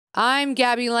I'm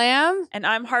Gabby Lamb. And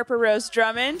I'm Harper-Rose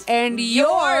Drummond. And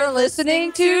you're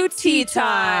listening to Tea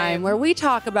Time, where we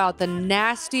talk about the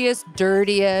nastiest,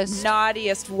 dirtiest,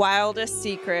 naughtiest, wildest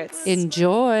secrets.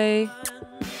 Enjoy.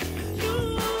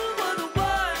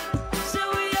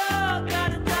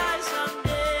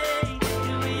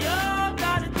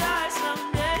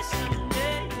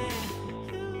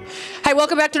 Hi,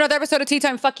 welcome back to another episode of Tea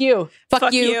Time. Fuck you.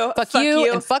 Fuck you. Fuck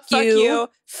you. And fuck you.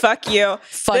 Fuck you.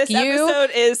 Fuck you. This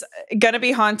episode is going to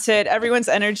be haunted. Everyone's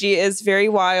energy is very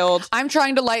wild. I'm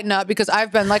trying to lighten up because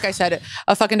I've been, like I said,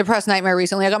 a fucking depressed nightmare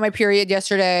recently. I got my period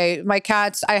yesterday. My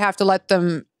cats, I have to let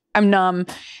them, I'm numb.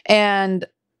 And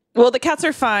well, the cats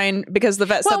are fine because the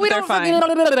vet said that they're fine. We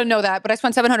don't know that, but I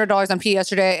spent $700 on pee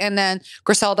yesterday, and then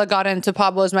Griselda got into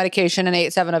Pablo's medication and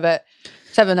ate 7 of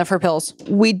her pills.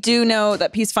 We do know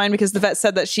that Pee's fine because the vet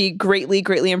said that she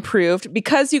greatly improved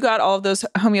because you got all of those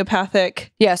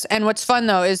homeopathic. Yes, and what's fun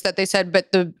though is that they said,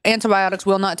 but the antibiotics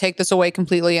will not take this away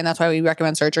completely, and that's why we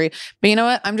recommend surgery. But you know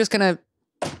what? I'm just gonna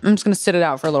sit it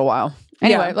out for a little while.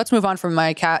 Anyway, let's move on from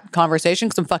my cat conversation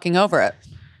because I'm fucking over it.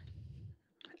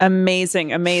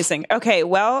 Amazing. Okay,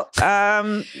 well,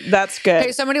 that's good.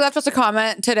 Hey, somebody left us a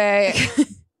comment today.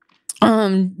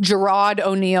 Gerard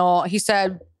O'Neill, he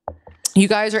said, you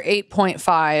guys are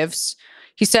 8.5s.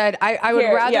 He said, I would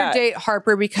rather date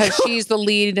Harper because she's the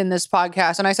lead in this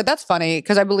podcast. And I said, that's funny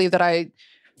because I believe that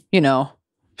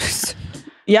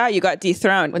yeah, you got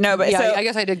dethroned. No, but yeah, so, I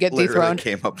guess I did get literally dethroned.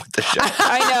 Came up with the show.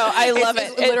 I know, I love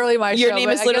it. Literally my Your show. name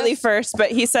is literally first,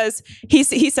 but he says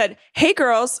he said, "Hey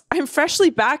girls, I'm freshly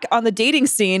back on the dating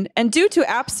scene, and due to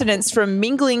abstinence from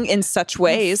mingling in such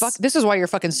ways." Fuck, this is why you're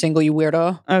fucking single, you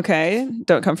weirdo. Okay,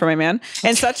 don't come for my man.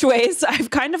 In such ways, I've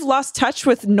kind of lost touch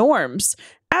with norms.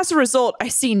 As a result, I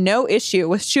see no issue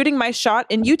with shooting my shot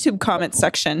in YouTube comment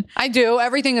section. I do.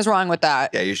 Everything is wrong with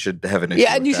that. Yeah, you should have an issue.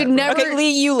 Yeah, and you should never. Okay,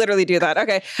 Lee, you literally do that.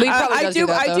 Okay, Lee probably I does do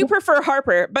that, I do prefer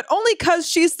Harper, but only because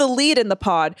she's the lead in the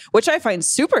pod, which I find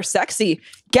super sexy.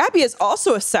 Gabby is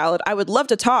also a salad I would love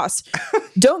to toss.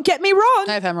 Don't get me wrong.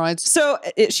 I have hemorrhoids. So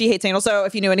she hates anal. So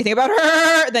if you knew anything about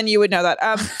her, then you would know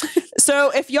that.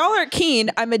 So if y'all are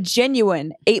keen, I'm a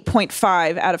genuine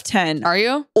 8.5 out of 10. Are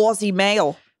you? Aussie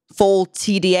male. Full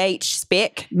TDH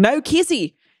spec. No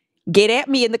kizzy. Get at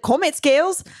me in the comments,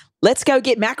 girls. Let's go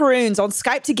get macaroons on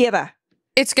Skype together.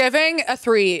 It's giving a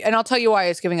 3, and I'll tell you why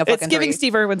it's giving a fucking 3. It's giving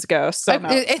Steve Irwin's ghost. So no.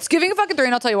 It's giving a fucking 3,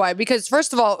 and I'll tell you why. Because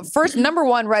first of all, number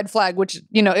one red flag, which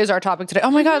is our topic today.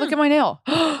 Oh my god, look at my nail.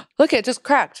 Look, it just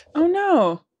cracked. Oh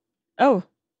no. Oh.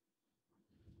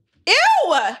 Ew!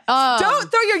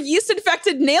 Don't throw your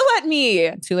yeast-infected nail at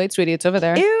me. Too late, sweetie. It's over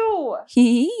there. Ew.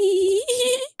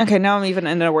 Okay, now I'm even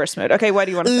in a worse mood. Okay, what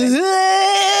do you want to say?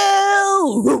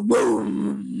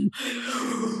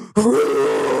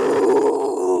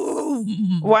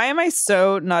 Why am I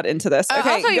so not into this? Okay,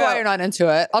 I'll tell you why you're not into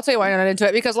it. I'll tell you why you're not into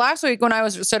it. Because last week when I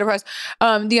was so depressed,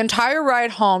 the entire ride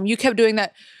home, you kept doing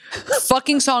that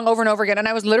fucking song over and over again, and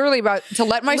I was literally about to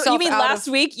let myself. You mean last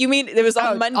week? You mean it was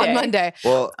on Monday? On Monday.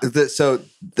 Well, so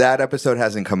that episode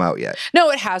hasn't come out yet. No,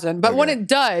 it hasn't. But when it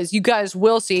does, you guys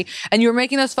will see. And you were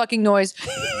making this fucking noise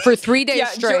for 3 days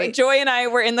straight. Joy and I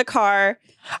were in the car.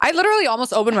 I literally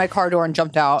almost opened my car door and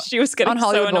jumped out. She was getting on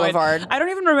Hollywood so annoyed. Boulevard. I don't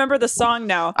even remember the song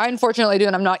now. I unfortunately do,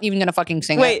 and I'm not even gonna fucking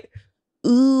sing it. Wait.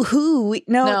 Ooh, hoo.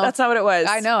 No, that's not what it was.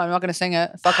 I know. I'm not gonna sing it.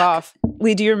 Fuck off.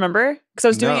 Lee, do you remember? Because I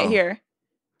was doing it here.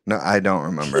 No, I don't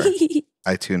remember.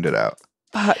 I tuned it out.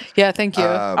 Yeah, thank you.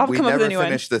 We never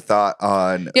finished the thought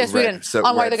on. Yes, we didn't.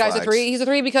 On why the guy's a 3. He's a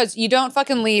 3 because you don't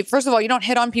fucking leave. First of all, you don't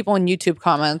hit on people in YouTube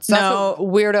comments. That's what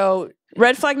weirdo.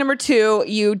 Red flag number 2,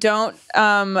 you don't.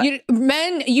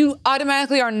 You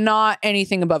automatically are not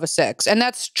anything above a 6, and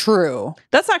that's true.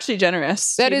 That's actually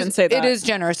generous. It is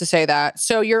generous to say that.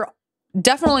 So you're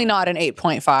definitely not an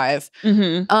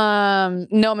 8.5.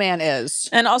 No man is.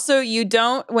 And also, you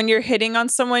don't, when you're hitting on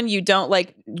someone, you don't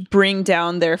like bring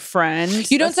down their friend.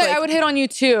 You don't say, I would hit on you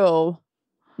too.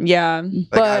 Yeah.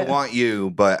 Like, I want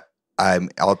you, but I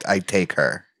take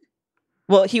her.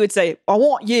 Well, he would say, I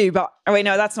want you, but oh wait,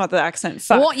 no, that's not the accent.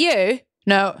 Fuck. I want you.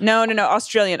 No.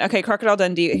 Australian. Okay, Crocodile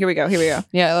Dundee. Here we go. Yeah,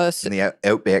 let's. In the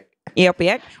outback.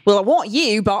 Outback. Well, I want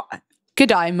you, but.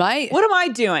 G'day, mate. What am I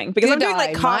doing? Because I'm doing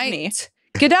like Cockney.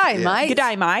 G'day, mate.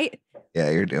 G'day, mate. Yeah,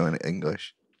 you're doing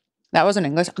English. That wasn't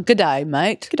English. G'day,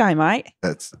 mate. G'day, mate.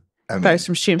 That's. I mean,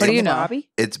 from what do you know?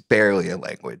 It's barely a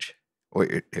language. What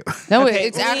you're doing? No,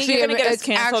 it's actually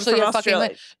a fucking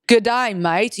like, g'day,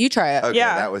 mate. You try it. Okay,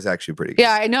 that was actually pretty good.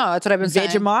 Yeah, I know. That's what I've been saying.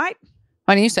 Vegemite.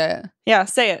 Why don't you say it? Yeah,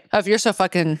 say it. Oh, if you're so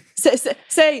fucking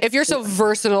say if you're so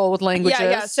versatile with languages,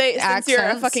 yeah. Say since you're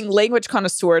a fucking language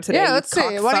connoisseur today. Yeah, let's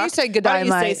see. Why don't you say g'day,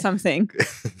 mate? Say something.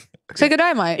 Say good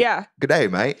day, Mike. Yeah. Good day,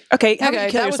 mate. Okay, how about Okay,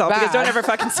 you kill that was yourself? Because bad. don't ever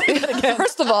fucking say that again.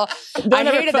 First of all, Don't I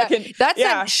ever hated fucking- that. That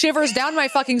yeah. sent shivers down my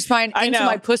fucking spine I into know.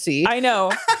 my pussy. I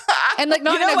know. And like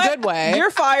not You know in a what? good way.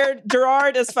 You're fired.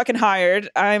 Gerard is fucking hired.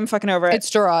 I'm fucking over it. It's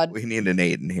Gerard. We need an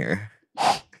 8 in here.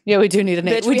 Yeah, we do need an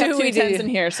 8. Bitch, we have two tens in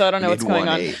here, so I don't know We what's need going one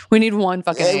on. 8. We need one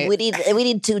fucking 8. we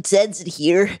need 2 tens in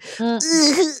here.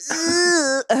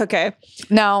 Okay.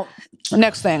 Now,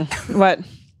 next thing. What?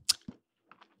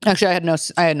 Actually, I had no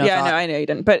Yeah, thought. no, I know you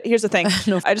didn't. But here's the thing.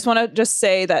 I just want to just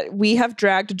say that we have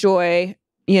dragged Joy,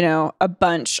 a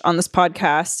bunch on this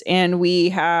podcast, and we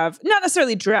have not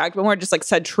necessarily dragged, but more just like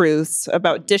said truths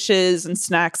about dishes and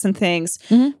snacks and things.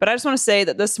 Mhm. But I just want to say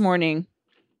that this morning,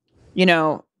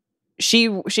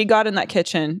 she got in that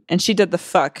kitchen and she did the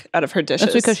fuck out of her dishes.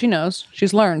 That's because she knows.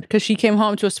 She's learned. Because she came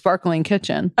home to a sparkling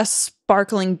kitchen. A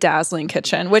sparkling, dazzling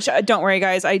kitchen, which don't worry,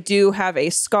 guys, I do have a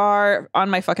scar on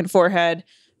my fucking forehead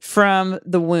from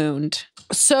the wound.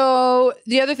 So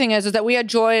the other thing is that we had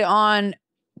Joy on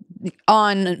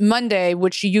Monday,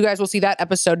 which you guys will see that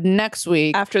episode next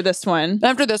week. After this one.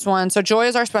 After this one. So Joy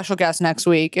is our special guest next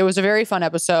week. It was a very fun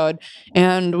episode,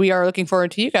 and we are looking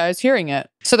forward to you guys hearing it.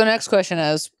 So the next question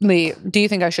is, Lee, do you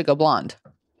think I should go blonde?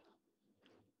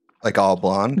 Like all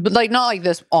blonde? But like not like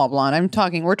this all blonde.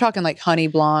 We're talking like honey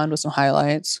blonde with some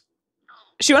highlights.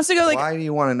 She wants to go like, Why do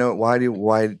you want to know? Why do you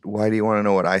want to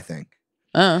know what I think?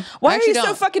 why I are actually you so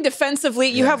don't. fucking defensively?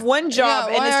 You Yeah. have one job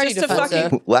Yeah, why are and you it's just a defensive?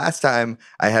 fucking. Last time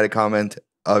I had a comment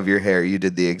of your hair, you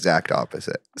did the exact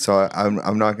opposite. So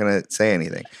I'm not gonna say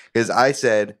anything because I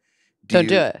said, Don't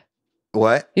do it.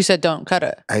 What? You said don't cut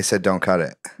it. I said don't cut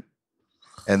it,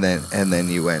 and then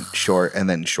you went short and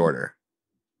then shorter,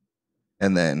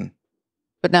 and then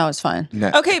But now it's fine.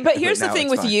 no. Okay, but here's the now thing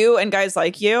it's with fine. you and guys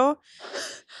like you.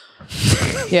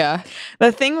 Yeah.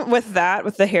 The thing with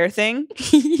the hair thing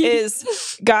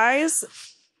is guys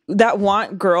that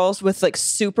want girls with like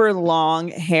super long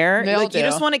hair. They all Like you do.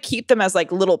 just want to keep them as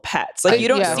like little pets. Like you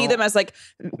don't Yeah. see them as like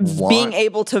Want- being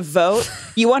able to vote.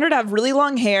 You want her to have really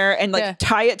long hair and like Yeah.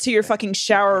 tie it to your fucking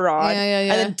shower rod Yeah.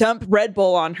 and then dump Red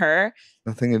Bull on her.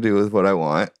 Nothing to do with what I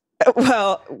want.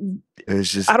 Well, It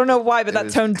was just I don't know why, but It that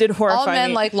was- tone did horrify All men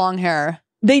me. like long hair.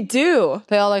 They do.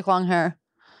 They all like long hair.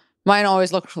 Mine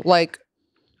always looked like,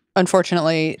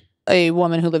 unfortunately, a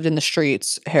woman who lived in the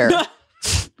streets hair.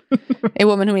 A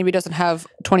woman who maybe doesn't have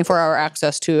 24-hour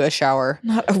access to a shower.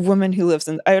 Not a woman who lives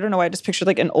in. I don't know why I just pictured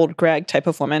like an old Greg type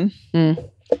of woman. Hmm.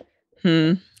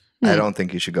 I don't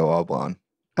think you should go all blonde.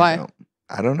 Why?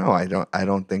 I don't know. I don't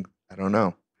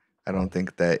know. I don't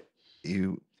think that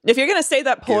you. If you're gonna say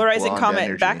that polarizing blonde comment,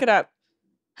 energy. back it up.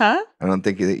 Huh? I don't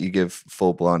think that you give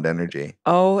full blonde energy.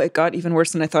 Oh, it got even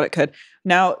worse than I thought it could.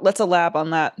 Now let's elab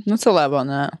on that. Let's elab on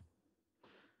that.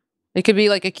 It could be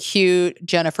like a cute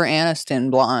Jennifer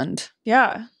Aniston blonde.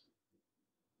 Yeah.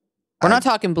 We're not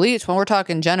talking bleach when we're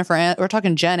talking we're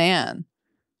talking Jen Ann.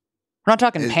 We're not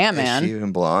talking Pam Is Ann. she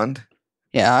even blonde?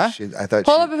 Yeah. I thought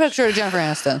Pull she up a picture of Jennifer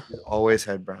Aniston. always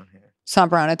had brown hair. It's not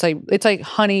brown. It's like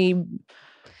honey.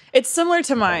 It's similar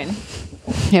to mine.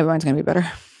 Yeah, but mine's gonna be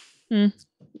better.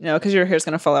 No, because your hair's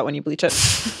gonna fall out when you bleach it.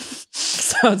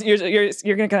 So you're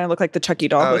gonna kind of look like the Chucky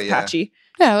doll Oh, with yeah. Patchy.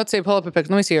 Yeah, let's see. Pull up a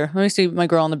picture. Let me see her. Let me see my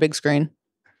girl on the big screen.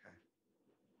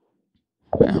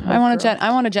 Yeah, I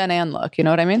want a Jen Ann look. You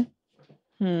know what I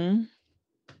mean?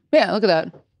 Yeah, look at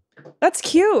that. That's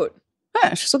cute.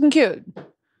 Yeah, she's looking cute.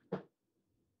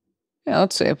 Yeah,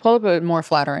 let's see. Pull up a more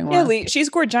flattering one. Yeah, Lee, she's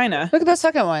gorgina. Look at that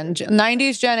second one.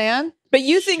 90s Jen Ann. But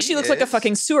you think she looks like a is.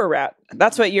 fucking sewer rat.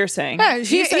 That's what you're saying. Yeah,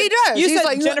 You he does. You He's said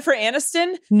like, Jennifer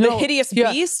Aniston, the No, hideous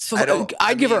yeah. beast.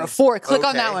 I'd give her a 4. Click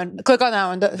on that Okay. one. Click on that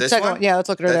one. The This second one? one. Yeah, let's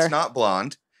look at her That's there. not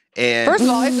blonde. And First of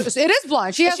all, it is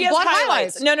blonde. She has blonde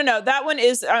highlights. No. That one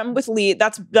is with Lee.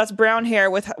 That's brown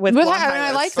hair with blonde With hair, and I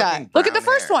highlights. like that. fucking Look at the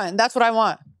brown first hair. one. That's what I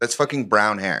want. that's fucking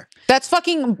brown hair. That's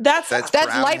fucking. That's That's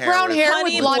brown light hair brown with- hair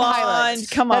Honey with blonde blonde, highlights.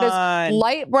 come That on. is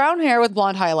light brown hair with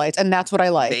blonde highlights, and that's what I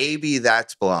like. Maybe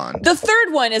that's blonde. the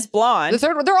third one is blonde. The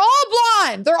third one, they're all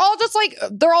blonde. They're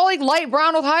all like light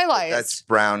brown with highlights. That's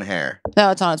brown hair.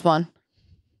 No, it's not. It's blonde.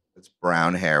 It's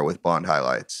brown hair with blonde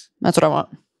highlights. That's what I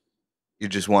want. You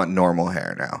just want normal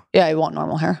hair now. Yeah, I want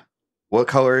normal hair. What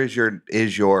color is your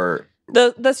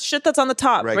the shit that's on the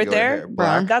top right regular there. hair?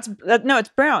 Brown. Black, No, it's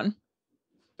brown.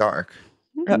 dark.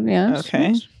 Yeah.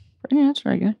 okay. Yeah, that's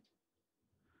very good.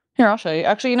 Here, I'll show you.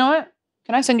 Actually, you know what?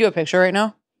 Can I send you a picture right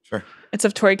now? Sure. It's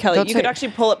of Tori Kelly. Don't You say- could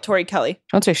actually pull up Tori Kelly.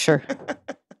 Don't say sure.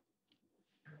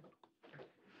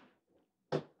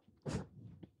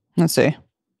 Let's see.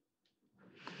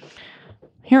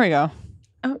 Here we go.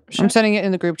 Oh, I'm sending it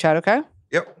in the group chat, okay?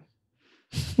 Yep.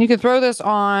 You can throw this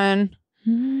on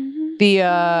the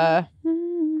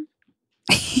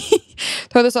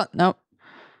Throw this on. Nope.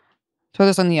 Throw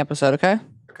this on the episode, okay?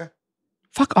 Okay.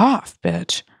 Fuck off,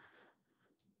 bitch.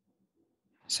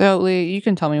 So, Lee, you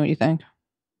can tell me what you think.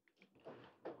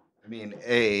 I mean,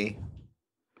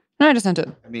 No, I just sent it.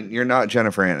 I mean, you're not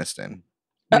Jennifer Aniston.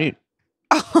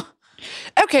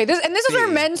 Okay, this is where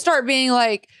men start being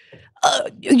like,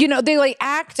 you know, they like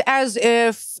act as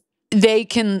if they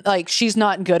can, like, she's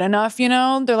not good enough, you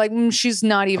know? They're like, she's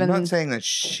not even. I'm not saying that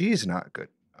she's not good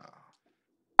enough.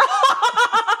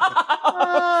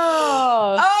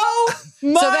 Oh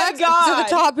my God. So the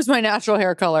top is my natural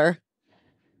hair color.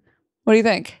 What do you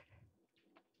think?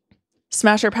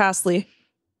 Smash or pass, Lee?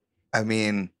 I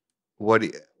mean, what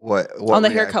on the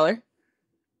hair color?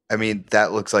 I mean,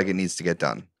 that looks like it needs to get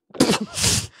done.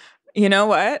 You know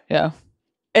what? Yeah.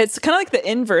 It's kind of like the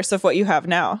inverse of what you have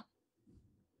now.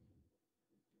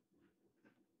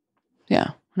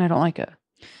 Yeah, and I don't like it.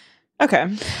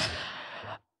 Okay.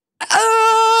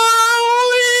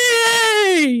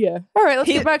 All right, let's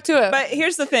get back to it. But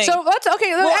here's the thing. So let's actually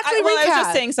recap. I was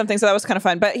just saying something, so that was kind of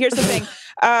fun. But here's the thing.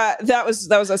 That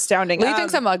was astounding. Lee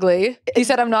thinks I'm ugly. He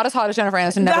said I'm not as hot as Jennifer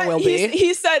Aniston. Never will be.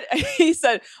 He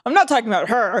said I'm not talking about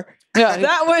her. Yeah.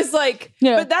 That was like.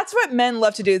 Yeah. But that's what men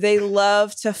love to do. They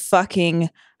love to fucking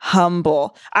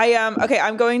humble.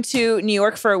 I'm going to New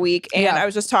York for a week, and I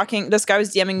was just talking. This guy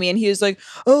was DMing me, and he was like,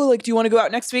 "Oh, like, do you want to go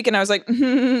out next week?" And I was like,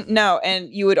 "No."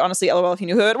 And you would honestly LOL if you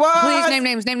knew who it was. Please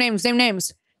name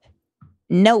names.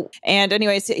 No. And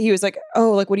anyways, he was like,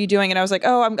 "Oh, like, what are you doing?" And I was like,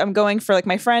 "Oh, I'm going for like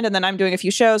my friend, and then I'm doing a few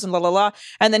shows and la la la."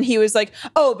 And then he was like,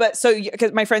 "Oh, but so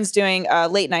because my friend's doing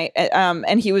late night,"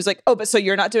 and he was like, "Oh, but so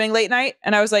you're not doing late night?"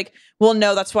 And I was like, "Well,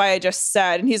 no, that's why I just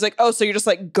said." And he's like, "Oh, so you're just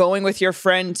like going with your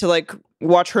friend to like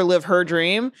watch her live her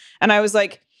dream?" And I was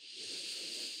like,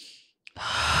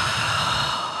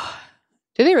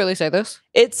 did he really say this?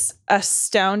 It's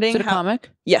astounding. Is it a comic?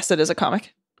 Yes, it is a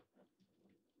comic.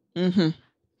 Mm-hmm.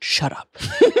 Shut up.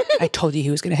 I told you he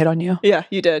was going to hit on you. Yeah,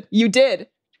 you did. You did.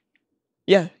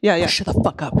 Yeah. Shut the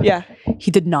fuck up. Yeah.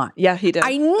 He did not. Yeah, he did.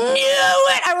 I knew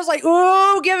it. I was like,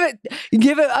 oh, give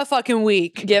it a fucking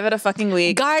week. Give it a fucking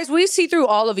week. Guys, we see through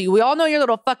all of you. We all know your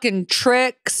little fucking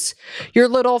tricks, your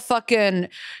little tech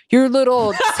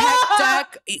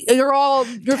deck,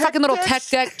 your fucking little tech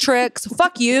deck tricks.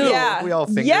 Fuck you. Yeah. We all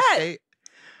finger skate.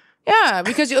 Yeah,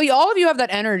 because all of you have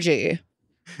that energy.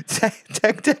 Tech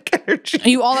deck energy.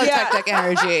 You all have tech deck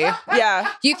energy. Yeah.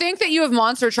 You think that you have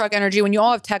monster truck energy when you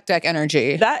all have tech deck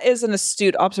energy. That is an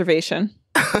astute observation.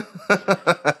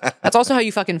 That's also how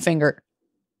you fucking finger.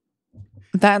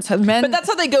 That's how men. But that's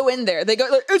how they go in there. They go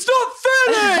like, "It's not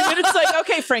fitting," and it's like,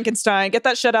 "Okay, Frankenstein, get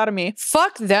that shit out of me."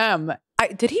 Fuck them.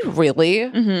 Did he really?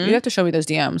 Mm-hmm. You have to show me those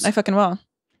DMs. I fucking will.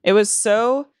 It was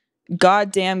so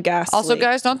goddamn ghastly. Also,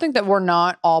 guys, don't think that we're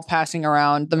not all passing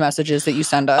around the messages that you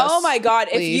send us. Oh my God.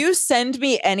 If you send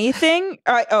me anything,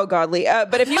 oh godly.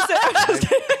 But if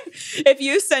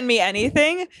you send me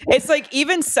anything, it's like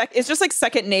it's just like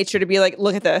second nature to be like,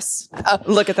 look at this.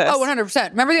 Look at this. Oh, 100%.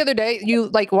 Remember the other day you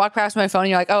like walked past my phone and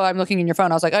you're like, oh, I'm looking in your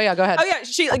phone. I was like, oh yeah, go ahead. Oh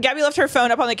yeah. Gabby left her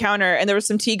phone up on the counter and there was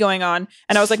some tea going on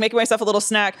and I was like making myself a little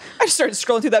snack. I just started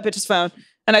scrolling through that bitch's phone.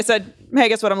 And I said, "Hey,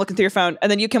 guess what? I'm looking through your phone."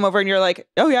 And then you came over and you're like,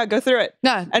 "Oh yeah, go through it."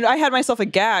 Yeah. And I had myself a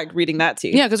gag reading that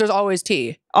tea. Yeah, because there's always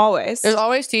tea. Always. There's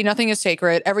always tea. Nothing is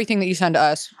sacred. Everything that you send to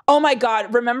us. Oh my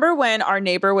God. Remember when our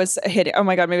neighbor was hitting, oh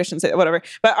my God, maybe I shouldn't say that, whatever.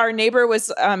 But our neighbor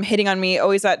was hitting on me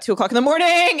always at 2:00 in the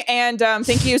morning. And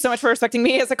thank you so much for respecting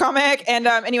me as a comic. And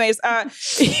anyways,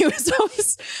 he was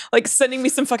always like sending me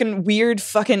some fucking weird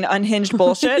fucking unhinged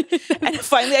bullshit. And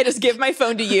finally I just give my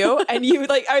phone to you and you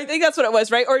like, I think that's what it was,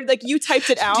 right? Or like you typed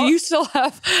it out. Do you still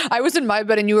have, I was in my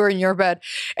bed and you were in your bed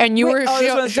and you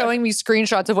were showing me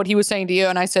screenshots of what he was saying to you.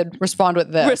 And I said, respond with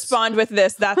this. Respond with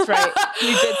this. That's right. You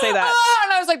did say that.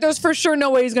 And I was like, there's for sure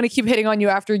no way he's going to keep hitting on you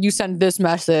after you send this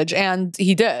message. And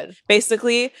he did.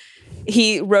 Basically,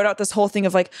 he wrote out this whole thing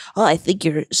of like, "Oh, I think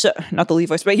you're so," not the Lee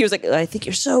voice, but he was like, "I think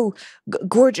you're so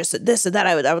gorgeous at this and that.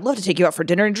 I would love to take you out for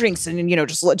dinner and drinks. And, you know,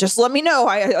 just let me know.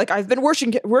 I've been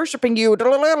worshiping you."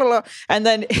 And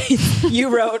then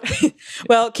you wrote,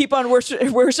 "Well, keep on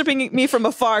worshiping me from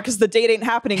afar because the date ain't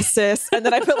happening, sis." And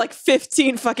then I put like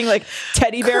 15 fucking like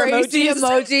teddy bear emojis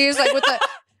like with the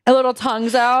little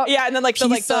tongues out. Yeah, and then like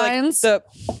peace signs. The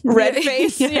red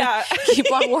face. Yeah.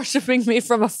 Keep on worshiping me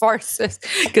from afar, sis,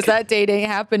 because that date ain't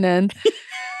happening.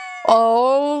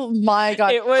 Oh my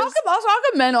God. It was, how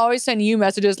come men always send you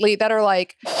messages, Lee, that are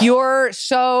like, you're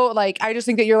so like, I just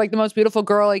think that you're like the most beautiful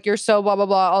girl. Like you're so blah, blah,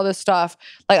 blah, all this stuff.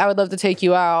 Like I would love to take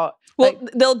you out. Well,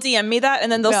 they'll DM me that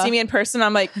and then they'll see me in person.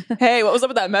 I'm like, "Hey, what was up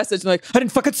with that message?" And like, "I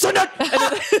didn't fucking send it."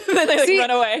 And then they like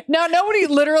run away. No, nobody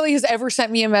literally has ever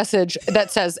sent me a message that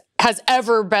says has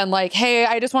ever been like, hey,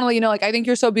 I just want to let you know, like, I think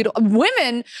you're so beautiful.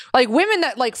 Women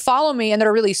that like follow me and that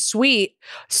are really sweet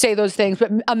say those things.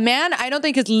 But a man, I don't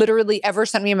think has literally ever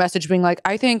sent me a message being like,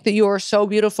 I think that you are so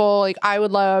beautiful. Like, I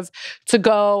would love to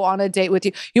go on a date with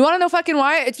you. You want to know fucking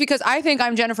why? It's because I think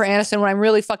I'm Jennifer Aniston when I'm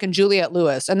really fucking Juliette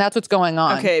Lewis. And that's what's going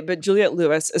on. Okay, but Juliette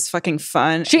Lewis is fucking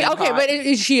fun. But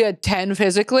is she a 10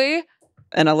 physically?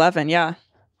 An 11, yeah.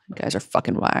 You guys are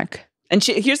fucking whack. And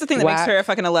here's the thing that makes her a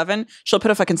fucking 11. She'll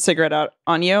put a fucking cigarette out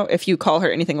on you if you call her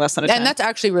anything less than a 10. And that's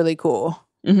actually really cool.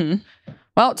 Mm-hmm.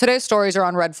 Well, today's stories are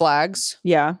on red flags.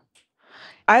 Yeah.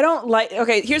 I don't like...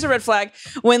 Okay, here's a red flag.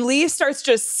 When Lee starts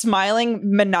just smiling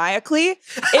maniacally,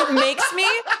 it makes me...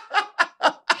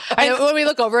 When we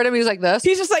look over at him, he's like this.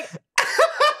 He's just like...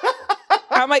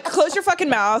 I'm like, close your fucking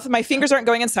mouth. My fingers aren't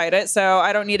going inside it, so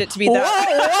I don't need it to be that.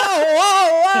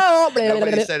 Whoa.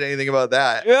 Nobody said anything about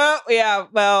that. Yeah,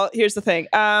 well, here's the thing.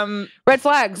 Red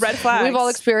flags. Red flags. We've all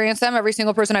experienced them. Every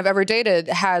single person I've ever dated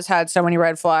has had so many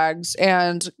red flags,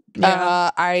 and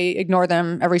I ignore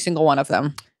them, every single one of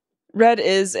them. Red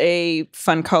is a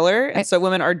fun color, and so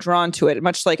women are drawn to it,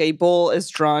 much like a bull is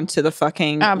drawn to the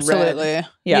fucking Absolutely. red.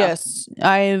 Yeah. Yes.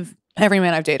 Every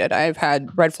man I've dated, I've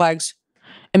had red flags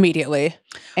immediately.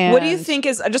 And what do you think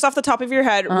is, just off the top of your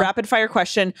head, rapid fire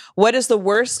question, what is the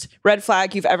worst red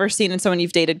flag you've ever seen in someone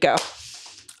you've dated? Go.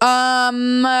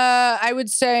 I would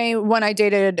say when I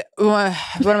dated one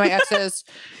of my exes.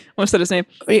 What's that his name?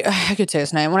 I could say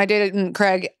his name. When I dated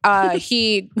Craig,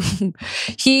 he,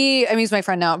 I mean, he's my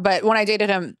friend now, but when I dated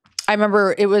him, I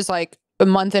remember it was like a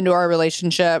month into our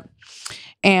relationship,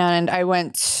 and I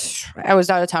was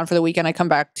out of town for the weekend. I come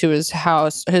back to his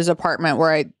house, his apartment,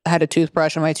 where I had a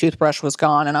toothbrush, and my toothbrush was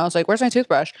gone. And I was like, where's my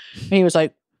toothbrush? And he was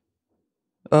like,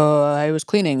 I was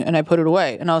cleaning and I put it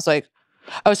away. And I was like,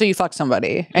 oh, so you fucked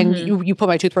somebody. And you put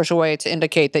my toothbrush away to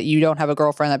indicate that you don't have a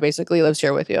girlfriend that basically lives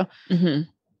here with you. Mm-hmm.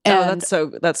 And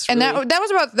that's and really...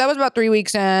 that was about 3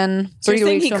 weeks in. So 3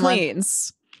 weeks he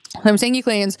cleans. I'm saying he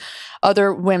cleans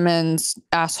other women's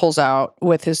assholes out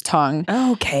with his tongue.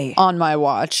 Okay. On my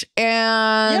watch.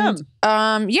 And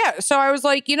so I was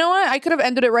like, you know what? I could have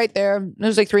ended it right there. It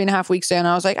was like 3.5 weeks in.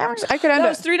 I was like, I could end it. It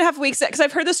was 3.5 weeks because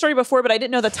I've heard this story before, but I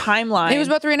didn't know the timeline. It was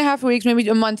about 3.5 weeks, maybe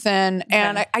a month in.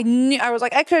 And I knew, I was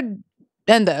like, I could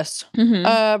end this.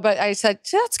 But I said,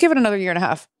 let's give it another 1.5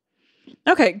 years.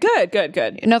 Okay, good.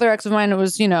 Another ex of mine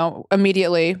was,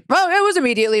 immediately. Well, it was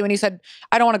immediately when he said,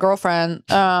 I don't want a girlfriend.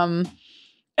 And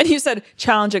you said,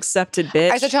 challenge accepted,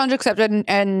 bitch. I said, challenge accepted.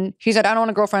 And he said, I don't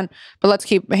want a girlfriend, but let's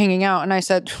keep hanging out. And I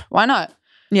said, why not?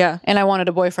 Yeah. And I wanted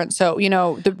a boyfriend. So, the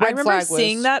red flag was... I remember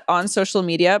seeing that on social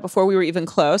media before we were even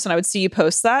close. And I would see you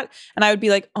post that. And I would be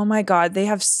like, oh my God, they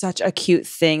have such a cute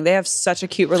thing. They have such a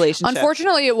cute relationship.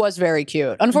 Unfortunately, it was very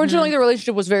cute. Unfortunately, the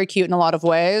relationship was very cute in a lot of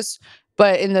ways.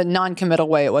 But in the non-committal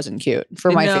way, it wasn't cute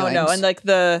for my feelings. No, and like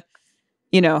the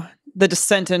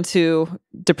descent into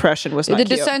depression was not cute.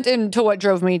 The descent into what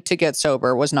drove me to get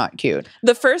sober was not cute.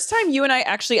 The first time you and I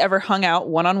actually ever hung out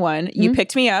one-on-one, you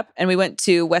picked me up and we went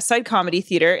to West Side Comedy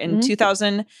Theater in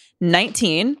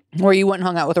 2019. Where you went and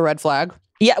hung out with a red flag.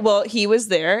 Yeah, well, he was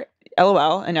there,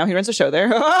 LOL, and now he runs a show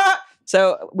there.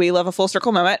 So we love a full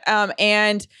circle moment.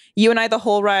 And you and I, the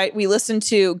whole ride, we listened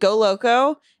to Go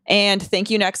Loco and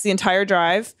Thank You Next the entire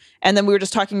drive. And then we were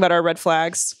just talking about our red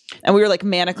flags. And we were like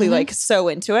manically like so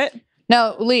into it.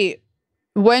 Now, Lee,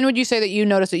 when would you say that you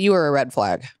noticed that you were a red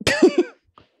flag?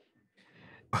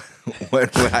 when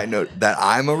I know that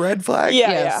I'm a red flag?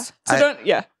 Yeah. So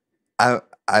I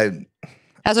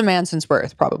as a man since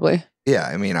birth, probably. Yeah,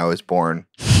 I mean, I was born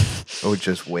with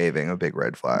just waving a big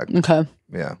red flag. Okay.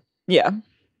 Yeah. Yeah. Can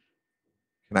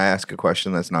I ask a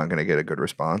question that's not going to get a good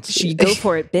response? Go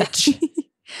for it, bitch.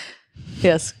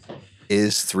 Yes.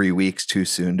 Is 3 weeks too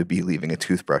soon to be leaving a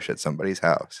toothbrush at somebody's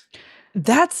house?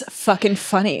 That's fucking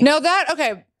funny. No,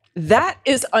 that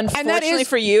is unfortunately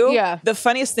for you. Yeah. The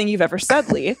funniest thing you've ever said,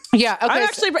 Lee. Yeah. Okay. I'm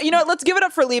actually, let's give it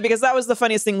up for Lee because that was the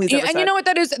funniest thing Lee's ever said. And you know what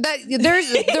that is? That there's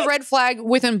the red flag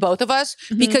within both of us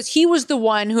because he was the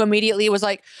one who immediately was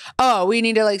like, "Oh, we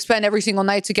need to like spend every single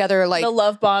night together." Like the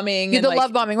love bombing. The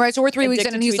love bombing, right? So we're 3 weeks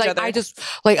in, and he's like, "I just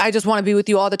want to be with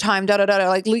you all the time." Da da da.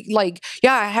 Like,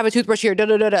 yeah, I have a toothbrush here. Da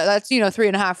da da da. That's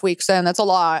 3.5 weeks in. That's a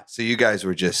lot. So you guys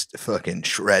were just fucking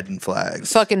shredding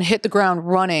flags. Fucking hit the ground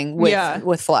running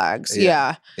with flags.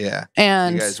 Yeah. Yeah.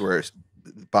 And you guys were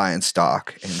buying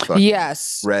stock in fucking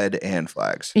red and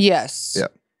flags. Yes. Yeah.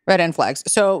 Red and flags.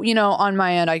 So, on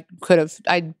my end, I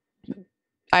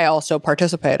also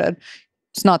participated.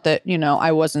 It's not that,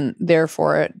 I wasn't there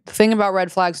for it. The thing about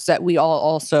red flags is that we all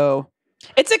also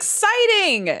It's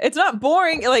exciting. It's not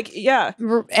boring. Like, yeah.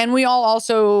 And we all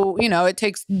also, you know, it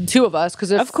takes two of us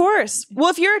because of course. Well,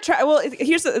 if you're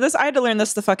here's this. I had to learn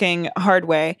this the fucking hard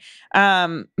way.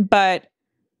 But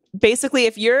basically,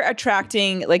 if you're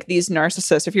attracting like these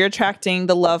narcissists, if you're attracting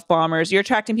the love bombers, you're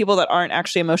attracting people that aren't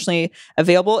actually emotionally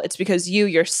available. It's because you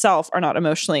yourself are not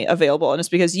emotionally available, and it's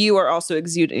because you are also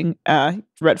exuding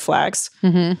red flags.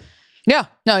 Mm-hmm. Yeah.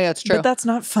 No, yeah, it's true. But that's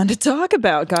not fun to talk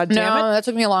about. God damn it. No, that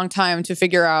took me a long time to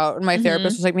figure out. My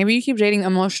therapist was like, maybe you keep dating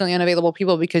emotionally unavailable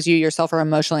people because you yourself are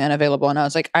emotionally unavailable. And I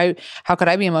was like, how could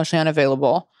I be emotionally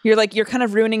unavailable? You're like, you're kind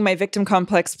of ruining my victim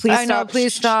complex. Please stop. I know,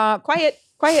 please stop. Quiet.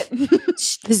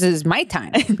 This is my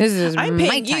time. I'm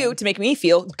paying you to make me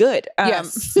feel good.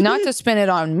 Yes, not to spin it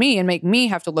on me and make me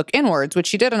have to look inwards, which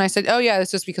she did. And I said, oh yeah, it's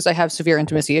just because I have severe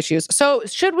intimacy issues. So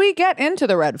should we get into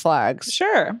the red flags?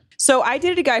 Sure. So I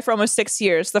dated a guy for almost 6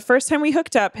 years. The first time we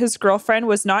hooked up, his girlfriend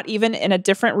was not even in a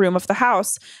different room of the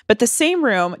house, but the same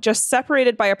room, just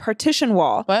separated by a partition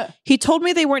wall. What? He told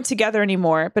me they weren't together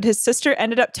anymore, but his sister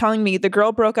ended up telling me the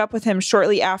girl broke up with him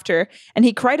shortly after, and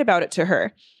he cried about it to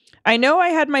her. I know I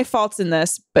had my faults in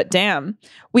this, but damn.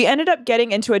 We ended up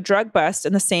getting into a drug bust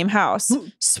in the same house,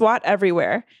 SWAT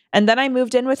everywhere, and then I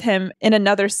moved in with him in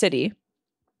another city.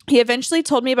 He eventually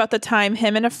told me about the time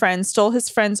him and a friend stole his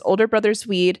friend's older brother's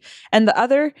weed, and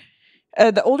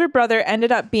the older brother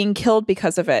ended up being killed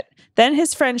because of it. Then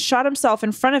his friend shot himself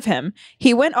in front of him.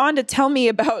 He went on to tell me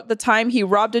about the time he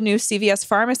robbed a new CVS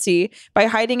pharmacy by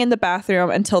hiding in the bathroom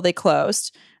until they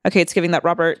closed. Okay, it's giving that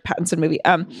Robert Pattinson movie.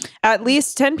 At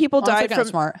least 10 people died from...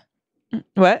 smart.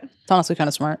 What? It's honestly kind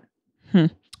of smart.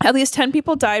 At least 10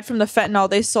 people died from the fentanyl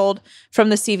they sold from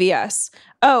the CVS.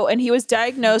 Oh, and he was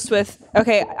diagnosed with...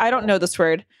 Okay, I don't know this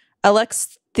word.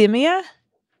 Alexithymia?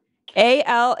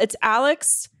 It's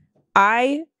Alex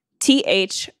IthymiA.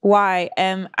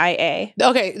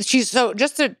 Okay, so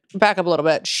just to back up a little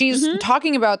bit, she's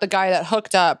talking about the guy that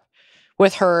hooked up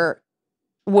with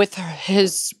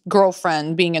his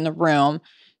girlfriend being in the room.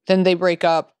 Then they break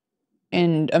up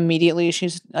and immediately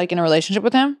she's like in a relationship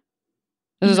with him.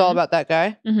 This is all about that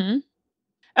guy.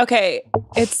 Okay,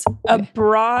 it's a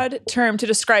broad term to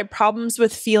describe problems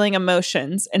with feeling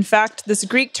emotions. In fact, this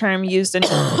Greek term used in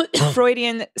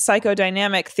Freudian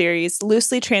psychodynamic theories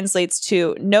loosely translates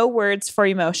to no words for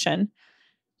emotion.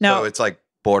 Now, so it's like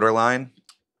borderline?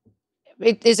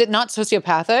 Is it not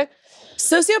sociopathic?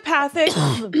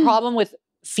 Sociopathic problem with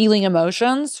feeling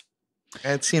emotions?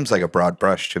 It seems like a broad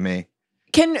brush to me.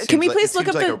 Can we please look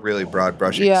up a really broad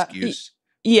brush excuse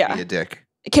to be a dick.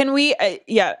 Can we,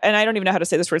 and I don't even know how to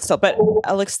say this word still, but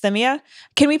alexithymia.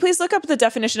 Can we please look up the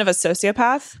definition of a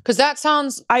sociopath? Because that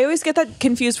sounds... I always get that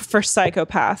confused for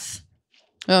psychopath.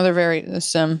 Oh, they're very...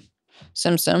 Sim.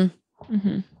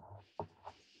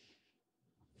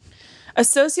 A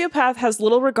sociopath has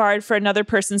little regard for another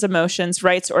person's emotions,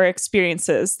 rights, or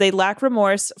experiences. They lack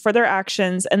remorse for their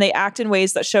actions, and they act in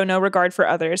ways that show no regard for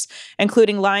others,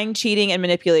 including lying, cheating, and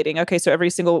manipulating. Okay, so every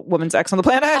single woman's ex on the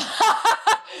planet.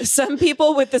 Some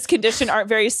people with this condition aren't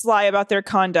very sly about their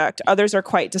conduct. Others are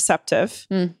quite deceptive.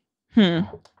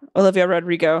 Olivia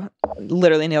Rodrigo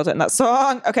literally nailed it in that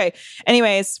song. Okay,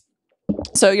 anyways...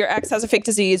 So your ex has a fake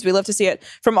disease. We love to see it.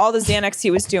 From all the Xanax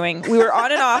he was doing, we were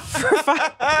on and off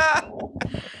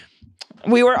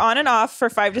for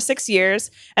 5 to 6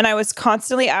 years, and I was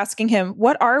constantly asking him,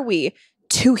 "What are we?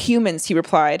 2 humans?" He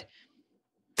replied.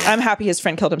 I'm happy his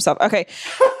friend killed himself. Okay.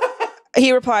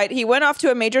 He replied, he went off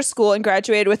to a major school and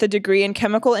graduated with a degree in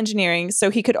chemical engineering, so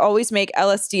he could always make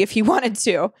LSD if he wanted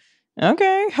to.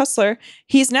 Okay, hustler.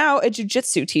 He's now a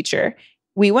jiu-jitsu teacher.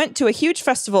 We went to a huge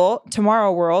festival,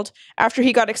 Tomorrow World, after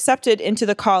he got accepted into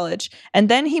the college, and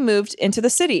then he moved into the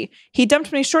city. He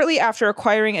dumped me shortly after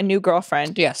acquiring a new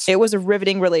girlfriend. Yes. It was a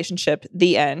riveting relationship.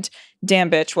 The end.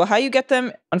 Damn, bitch. Well, how you get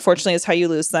them, unfortunately, is how you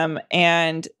lose them.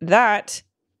 And that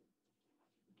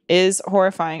is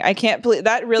horrifying. I can't believe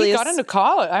that really he got into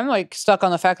college. I'm like stuck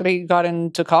on the fact that he got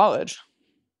into college.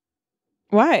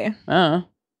 Why? I'm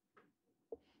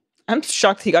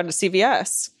shocked he got into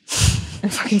CVS.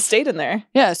 And fucking stayed in there.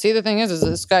 Yeah, see, the thing is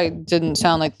this guy didn't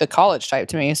sound like the college type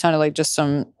to me. He sounded like just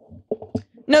some...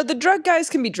 No, the drug guys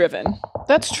can be driven.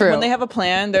 That's true. When they have a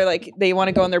plan, they're like, they want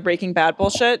to go on their Breaking Bad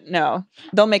bullshit. No,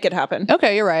 they'll make it happen.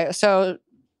 Okay, you're right. So,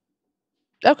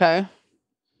 okay.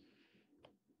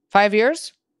 5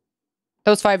 years?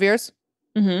 That was 5 years?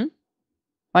 Mm-hmm.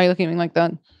 Why are you looking at me like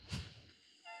that?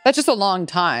 That's just a long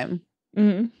time.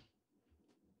 Mm-hmm.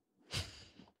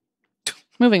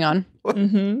 Moving on.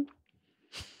 Mm-hmm.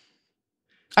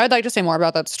 I'd like to say more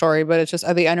about that story, but it's just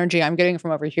the energy I'm getting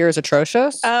from over here is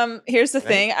atrocious. Here's the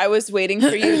thing. I was waiting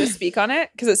for you to speak on it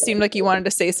because it seemed like you wanted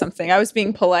to say something. I was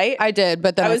being polite. I did,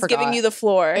 but then I was forgot. giving you the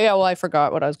floor. Yeah, well, I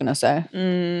forgot what I was going to say.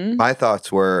 My thoughts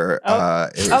were So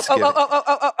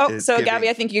Gabby,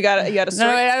 I think you got a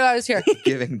story. No, I was here.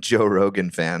 Giving Joe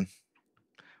Rogan fan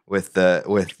with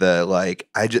the like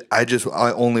I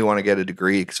only want to get a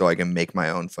degree so I can make my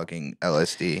own fucking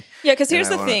LSD. Yeah, because here's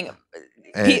the thing.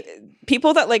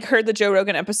 People that like heard the Joe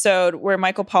Rogan episode where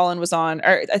Michael Pollan was on,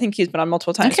 or I think he's been on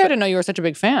multiple times. I didn't know you were such a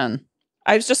big fan.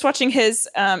 I was just watching his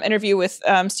interview with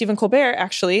Stephen Colbert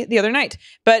actually the other night.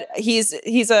 But he's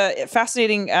a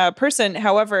fascinating person.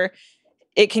 However,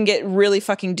 it can get really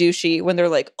fucking douchey when they're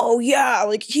like, "Oh yeah,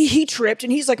 like he tripped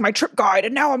and he's like my trip guide,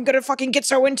 and now I'm gonna fucking get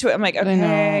so into it." I'm like,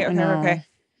 okay.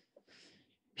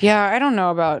 Yeah, I don't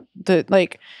know about the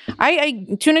like. I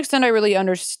to an extent I really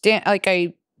understand. Like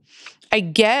I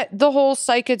get the whole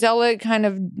psychedelic kind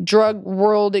of drug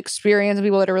world experience and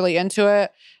people that are really into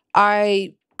it.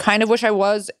 I kind of wish I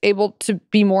was able to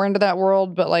be more into that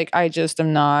world, but like I just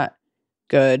am not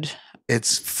good.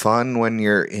 It's fun when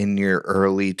you're in your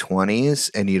early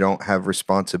 20s and you don't have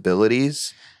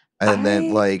responsibilities, and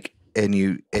then like and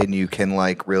you can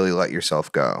like really let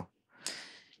yourself go.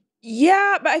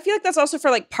 Yeah, but I feel like that's also for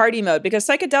like party mode because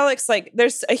psychedelics, like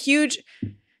there's a huge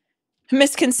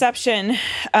misconception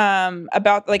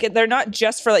about like they're not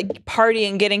just for like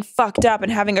partying, getting fucked up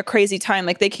and having a crazy time.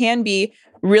 Like they can be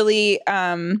really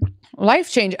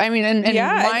life change. I mean, and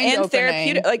and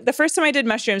therapeutic. Like the first time I did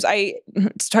mushrooms,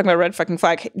 it's talking about red fucking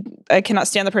flag. I cannot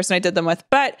stand the person I did them with.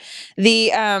 But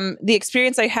the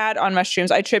experience I had on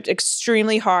mushrooms, I tripped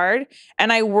extremely hard,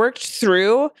 and I worked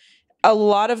through a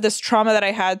lot of this trauma that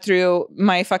I had through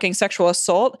my fucking sexual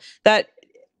assault. That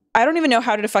I don't even know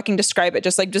how to fucking describe it.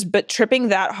 But tripping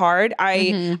that hard,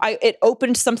 it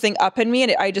opened something up in me,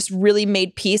 and I just really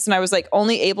made peace. And I was like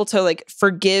only able to like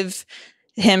forgive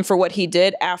him for what he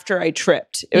did after I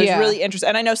tripped. It was really interesting.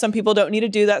 And I know some people don't need to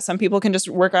do that. Some people can just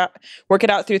work it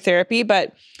out through therapy,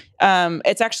 but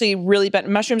it's actually really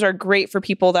mushrooms are great for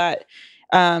people that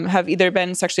have either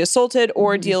been sexually assaulted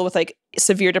or deal with like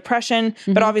severe depression.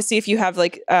 But obviously if you have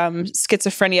like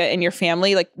schizophrenia in your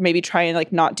family, like maybe try and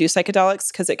like not do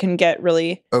psychedelics because it can get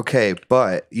really... Okay,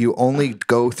 but you only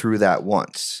go through that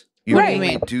once. You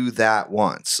only do that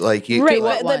once. Like you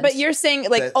but you're saying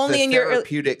like only in your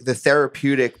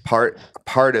therapeutic part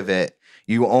of it.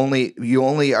 You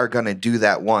only are going to do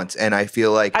that once, and I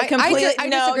feel like I completely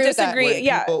disagree.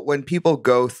 When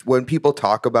people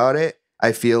talk about it,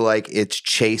 I feel like it's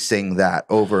chasing that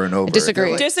over and over.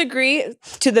 Disagree. Disagree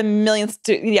to the millionth.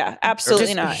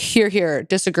 Absolutely not. Here.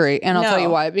 Disagree, and I'll tell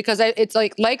you why. Because it's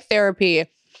like therapy.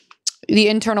 The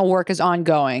internal work is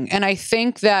ongoing. And I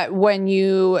think that when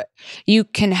you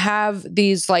can have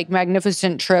these like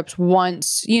magnificent trips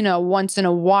once in a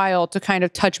while to kind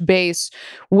of touch base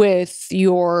with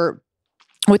yourself,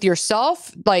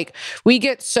 like we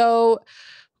get so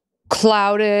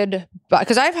clouded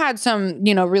because I've had some,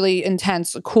 really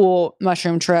intense, cool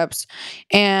mushroom trips,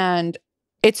 and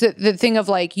it's the thing of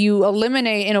like you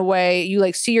eliminate in a way, you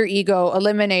like see your ego,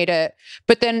 eliminate it.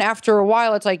 But then after a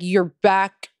while, it's like you're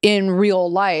back in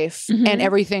real life and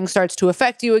everything starts to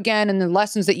affect you again. And the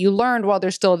lessons that you learned while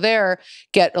they're still there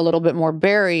get a little bit more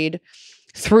buried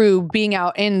through being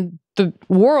out in the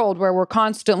world where we're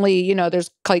constantly, there's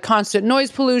like constant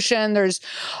noise pollution. There's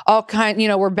all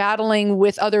we're battling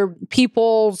with other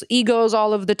people's egos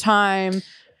all of the time.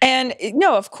 And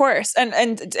no, of course.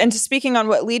 And speaking on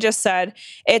what Lee just said,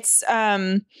 it's,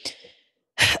 I'll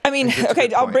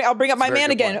bring up my man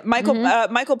again,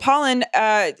 Michael Pollan.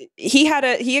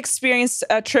 He experienced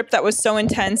a trip that was so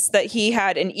intense that he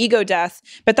had an ego death,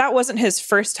 but that wasn't his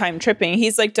first time tripping.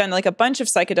 He's like done like a bunch of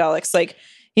psychedelics, like,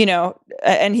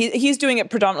 and he's doing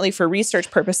it predominantly for research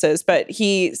purposes, but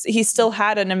he still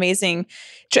had an amazing.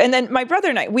 And then my brother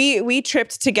and I, we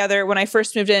tripped together when I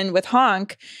first moved in with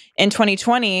Honk in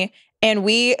 2020. And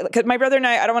cause my brother and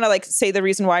I don't want to like say the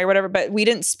reason why or whatever, but we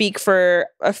didn't speak for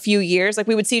a few years. Like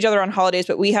we would see each other on holidays,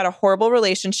 but we had a horrible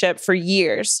relationship for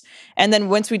years. And then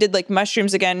once we did like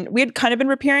mushrooms again, we had kind of been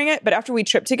repairing it, but after we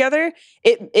tripped together,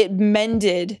 it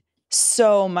mended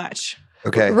so much.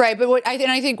 Okay. Right. But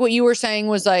I think what you were saying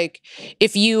was like,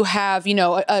 if you have,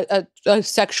 a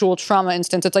sexual trauma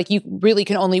instance, it's like you really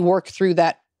can only work through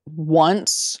that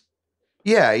once.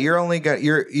 Yeah. You're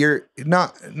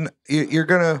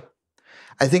gonna,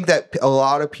 I think that a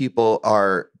lot of people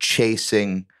are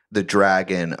chasing the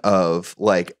dragon of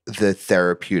like the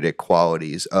therapeutic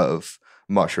qualities of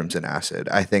mushrooms and acid.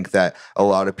 I think that a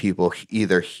lot of people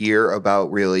either hear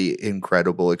about really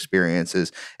incredible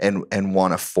experiences and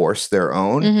want to force their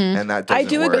own, and that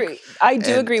doesn't work. I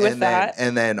do agree with that.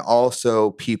 And then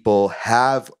also people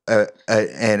have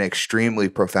an extremely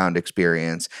profound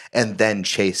experience and then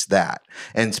chase that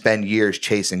and spend years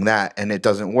chasing that, and it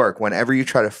doesn't work. Whenever you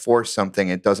try to force something,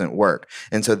 it doesn't work.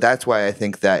 And so that's why I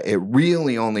think that it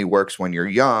really only works when you're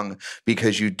young,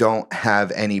 because you don't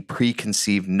have any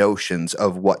preconceived notions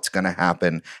of what's going to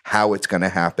happen, how it's going to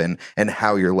happen, and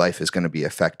how your life is going to be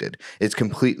affected. It's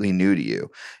completely new to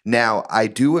you. Now, I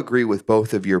do agree with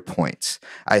both of your points.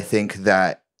 I think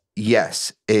that,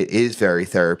 yes, it is very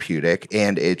therapeutic,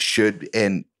 and it should,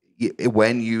 and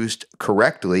when used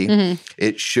correctly,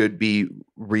 it should be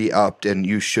re-upped and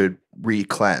you should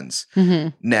re-cleanse.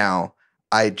 Now,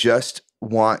 I just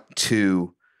want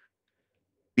to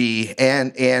be,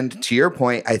 and to your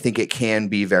point, I think it can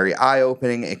be very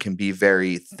eye-opening. It can be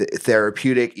very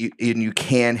therapeutic, and you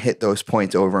can hit those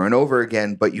points over and over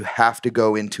again, but you have to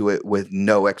go into it with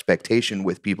no expectation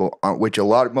with people, which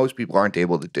most people aren't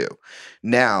able to do.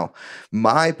 Now,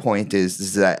 my point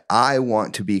is that I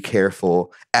want to be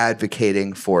careful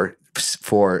advocating for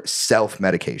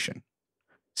self-medication.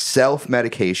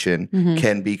 Self-medication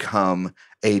can become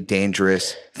a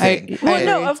dangerous thing.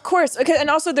 No, of course. Okay, and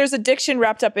also there's addiction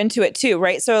wrapped up into it too,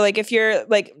 right? So like if you're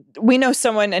like, we know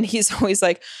someone and he's always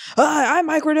like, I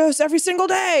microdose every single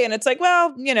day. And it's like,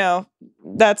 well,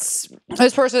 this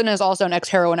person is also an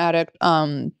ex-heroin addict.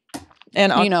 And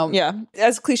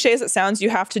as cliche as it sounds,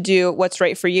 you have to do what's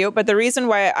right for you. But the reason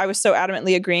why I was so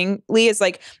adamantly agreeing, Lee, is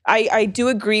like, I do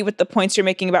agree with the points you're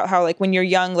making about how like when you're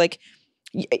young, like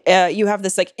you have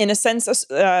this like innocence,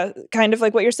 kind of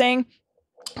like what you're saying,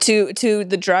 to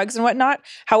the drugs and whatnot.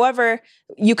 However,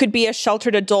 you could be a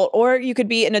sheltered adult, or you could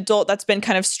be an adult that's been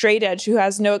kind of straight edge who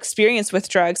has no experience with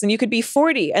drugs, and you could be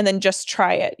 40 and then just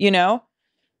try it, It's a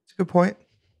good point.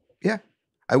 Yeah.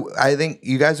 I think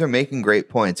you guys are making great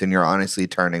points, and you're honestly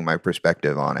turning my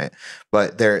perspective on it.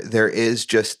 But there is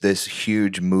just this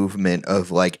huge movement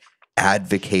of like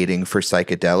advocating for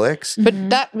psychedelics.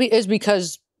 But that is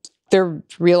because they're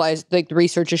realized, like, the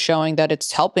research is showing that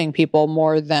it's helping people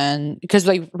more than, because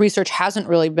like research hasn't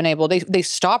really been able, they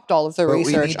stopped all of the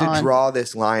research. We need to draw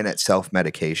this line at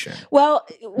self-medication. Well,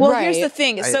 right. Here's the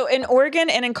thing. So in Oregon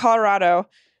and in Colorado,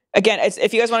 again,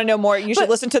 if you guys want to know more, you should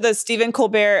listen to the Stephen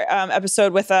Colbert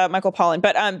episode with Michael Pollan.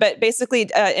 But basically,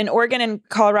 in Oregon and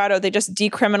Colorado, they just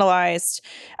decriminalized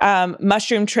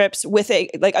mushroom trips with a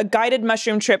guided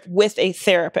mushroom trip with a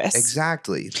therapist.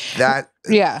 Exactly. That.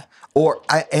 Yeah.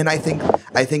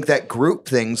 I think that group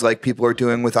things like people are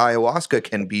doing with ayahuasca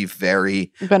can be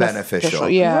very beneficial.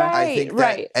 Yeah.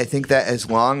 I think that as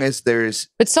long as there's,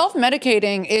 but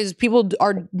self-medicating is people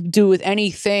do with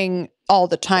anything all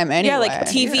the time anyway. Yeah, like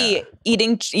TV,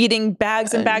 eating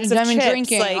bags and bags of chips,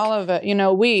 drinking, like, all of it,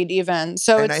 weed even.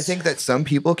 So I think that some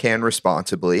people can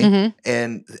responsibly,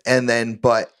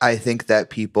 but I think that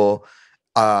people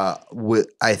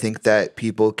I think that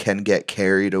people can get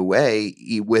carried away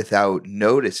without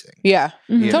noticing. Yeah,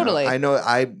 totally. I know.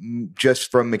 I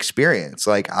just from experience,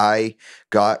 like I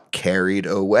got carried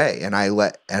away, and I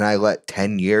let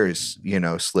 10 years,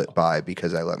 slip by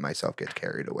because I let myself get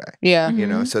carried away.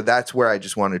 Yeah, so that's where I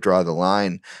just want to draw the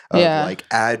line of like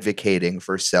advocating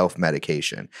for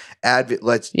self-medication.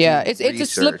 It's a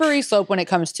slippery slope when it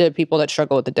comes to people that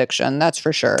struggle with addiction. That's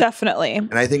for sure. Definitely.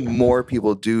 And I think more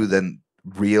people do than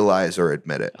realize or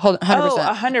admit it. 100%.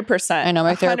 100%. I know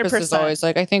my therapist is always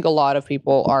like, I think a lot of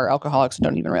people are alcoholics and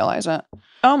don't even realize it.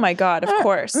 Oh my God, of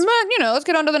course. But let's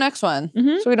get on to the next one.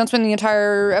 So we don't spend the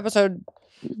entire episode.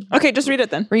 Okay, just read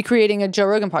it then. Recreating a Joe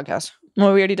Rogan podcast.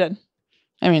 Well, we already did.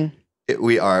 I mean,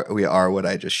 we are what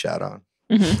I just shat on.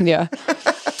 Yeah.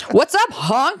 What's up,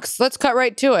 honks? Let's cut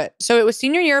right to it. So it was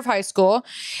senior year of high school,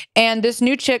 and this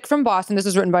new chick from Boston, this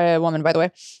is written by a woman, by the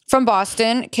way, from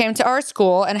Boston, came to our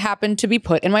school and happened to be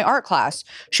put in my art class.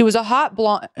 She was a hot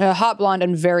blonde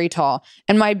and very tall,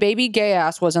 and my baby gay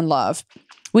ass was in love.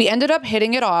 We ended up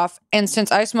hitting it off, and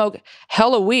since I smoke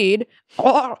hella weed,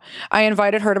 I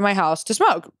invited her to my house to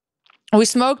smoke. We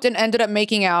smoked and ended up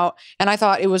making out, and I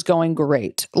thought it was going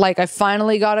great. Like, I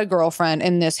finally got a girlfriend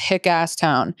in this hick-ass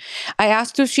town. I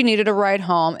asked if she needed a ride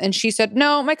home, and she said,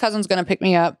 no, my cousin's gonna pick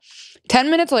me up.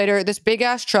 10 minutes later, this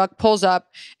big-ass truck pulls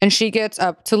up, and she gets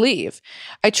up to leave.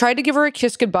 I tried to give her a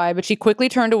kiss goodbye, but she quickly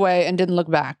turned away and didn't look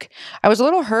back. I was a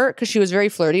little hurt because she was very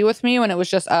flirty with me when it was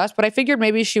just us, but I figured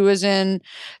maybe she was in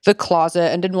the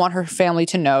closet and didn't want her family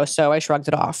to know, so I shrugged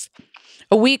it off.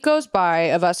 A week goes by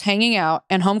of us hanging out,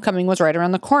 and homecoming was right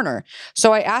around the corner.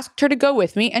 So I asked her to go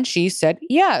with me, and she said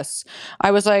yes.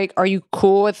 I was like, are you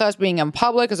cool with us being in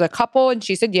public as a couple? And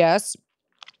she said yes.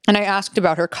 And I asked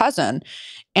about her cousin,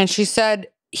 and she said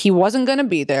he wasn't going to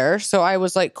be there. So I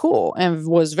was like, cool, and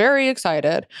was very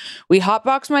excited. We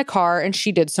hotboxed my car, and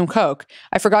she did some coke.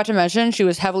 I forgot to mention she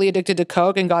was heavily addicted to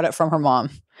coke and got it from her mom.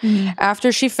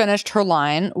 After she finished her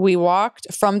line, we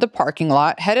walked from the parking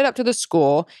lot, headed up to the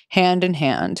school, hand in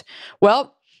hand.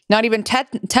 Well, not even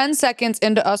 10 seconds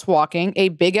into us walking, a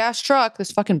big-ass truck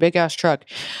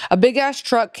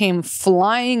came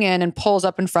flying in and pulls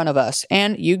up in front of us.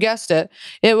 And you guessed it,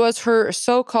 it was her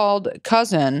so-called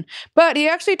cousin. But he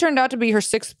actually turned out to be her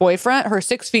 6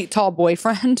 feet tall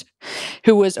boyfriend,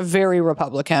 who was very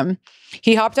Republican.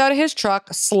 He hopped out of his truck,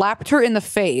 slapped her in the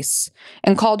face,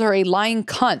 and called her a lying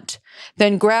cunt,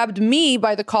 then grabbed me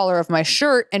by the collar of my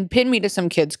shirt and pinned me to some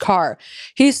kid's car.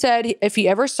 He said if he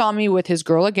ever saw me with his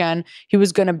girl again, he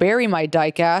was going to bury my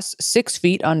dyke ass 6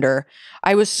 feet under.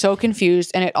 I was so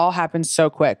confused, and it all happened so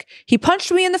quick. He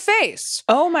punched me in the face.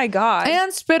 Oh my God.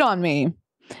 And spit on me.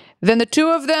 Then the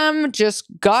two of them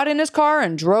just got in his car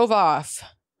and drove off.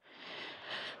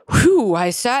 Whew,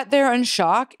 I sat there in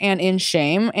shock and in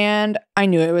shame, and I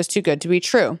knew it was too good to be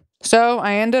true. So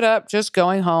I ended up just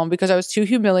going home because I was too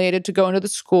humiliated to go into the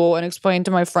school and explain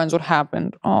to my friends what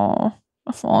happened. Oh,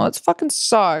 that fucking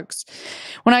sucks.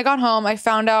 When I got home, I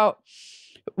found what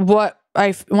was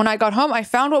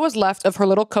left of her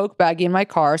little Coke baggie in my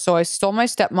car. So I stole my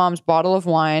stepmom's bottle of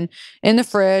wine in the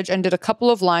fridge and did a couple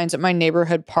of lines at my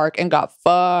neighborhood park and got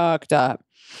fucked up.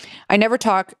 I never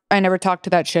talked to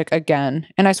that chick again,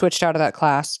 and I switched out of that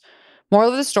class. Moral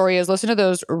of the story is listen to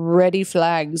those ready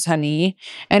flags, honey.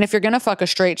 And if you're gonna fuck a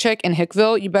straight chick in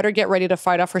Hickville, you better get ready to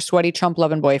fight off her sweaty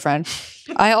Trump-loving boyfriend.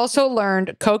 I also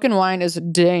learned Coke and wine is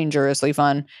dangerously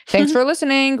fun. Thanks for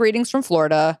listening. Greetings from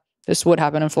Florida. This would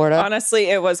happen in Florida. Honestly,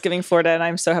 it was giving Florida, and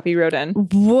I'm so happy you wrote in.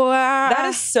 Wow. That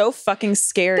is so fucking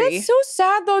scary. That's so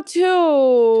sad, though,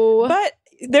 too. But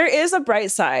there is a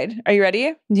bright side. Are you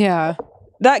ready? Yeah.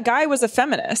 That guy was a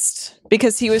feminist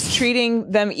because he was treating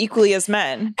them equally as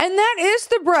men. And that is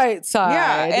the bright side.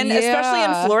 Yeah, and especially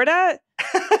in Florida.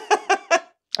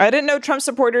 I didn't know Trump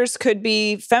supporters could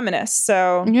be feminists,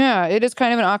 so... Yeah, it is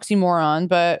kind of an oxymoron,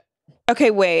 but... Okay,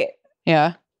 wait.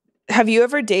 Yeah. Have you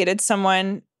ever dated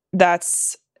someone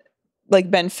that's,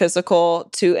 like, been physical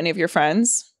to any of your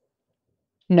friends?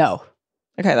 No.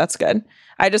 Okay, that's good.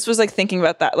 I just was, like, thinking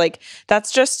about that. Like,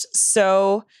 that's just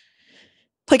so...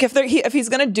 Like if he's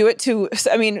gonna do it to,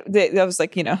 I mean, that was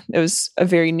like, you know, it was a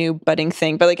very new budding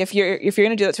thing. But like if you're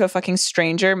gonna do that to a fucking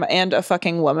stranger and a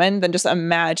fucking woman, then just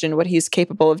imagine what he's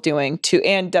capable of doing to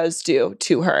and does do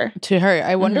to her. To her,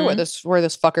 I wonder where this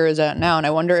fucker is at now, and I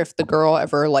wonder if the girl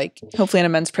ever like, hopefully in a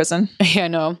men's prison. Yeah, I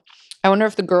know. I wonder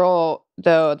if the girl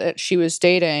though that she was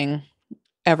dating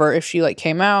ever, if she like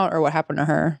came out or what happened to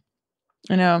her.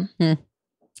 I know. All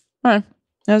right,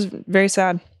 that was very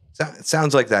sad. It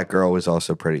sounds like that girl was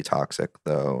also pretty toxic,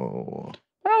 though.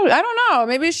 Oh, I don't know.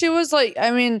 Maybe she was like,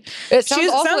 I mean, it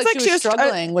sounds like she was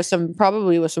struggling with some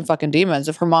fucking demons.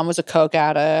 If her mom was a coke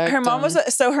addict. Her mom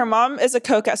her mom is a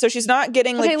coke addict. So she's not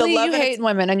getting like the Lee, love. You hate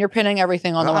women and you're pinning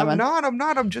everything on the women. I'm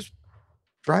not. I'm just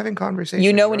driving conversation.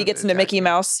 You know when he gets into Mickey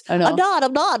Mouse. I know. I'm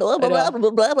not. Blah, blah, blah,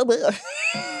 blah, blah, blah.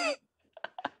 I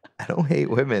don't hate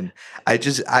women. I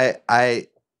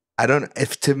don't,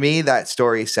 if to me that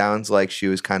story sounds like she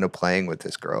was kind of playing with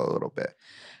this girl a little bit.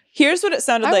 Here's what it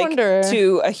sounded like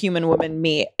to a human woman,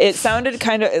 me. It sounded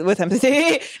kind of, with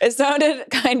empathy, it sounded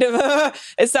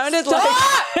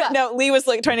like, no, Lee was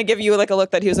like trying to give you like a look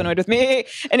that he was annoyed with me.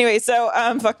 Anyway, so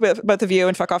fuck both of you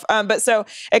and fuck off. But so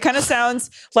it kind of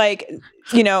sounds like,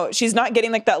 you know, she's not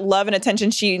getting like that love and attention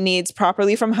she needs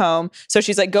properly from home. So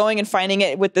she's like going and finding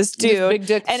it with this dude. Big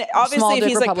dick, and obviously if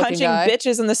he's like punching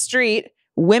bitches in the street,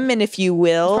 women, if you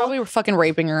will. Probably were fucking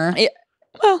raping her. Yeah.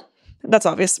 Well, that's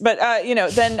obvious. But, you know,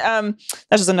 then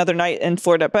that's just another night in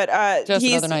Florida. But just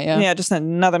another night, yeah. Yeah, just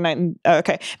another night.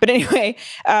 Okay. But anyway,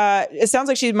 it sounds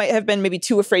like she might have been maybe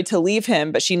too afraid to leave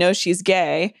him, but she knows she's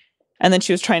gay. And then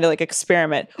she was trying to like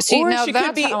experiment. See, or now she that's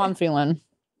could be, how I'm feeling.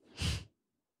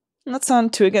 That's on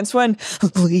 2 against 1.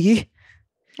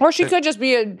 Or she could just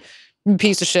be a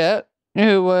piece of shit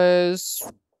who was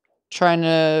trying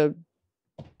to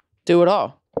do it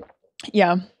all.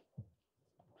 Yeah.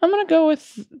 I'm going to go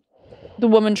with the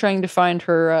woman trying to find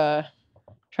her,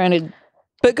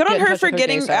 But good on her for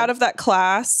getting out of that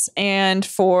class and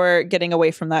for getting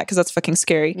away from that, because that's fucking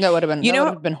scary. That would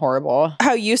have been horrible.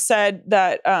 How you said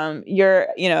that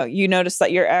you noticed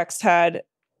that your ex had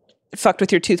fucked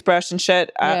with your toothbrush and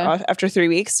shit after 3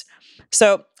 weeks.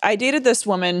 So I dated this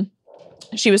woman.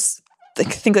 She was, I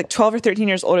think, like 12 or 13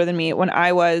 years older than me when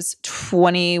I was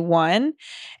 21.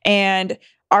 And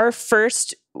our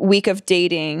first week of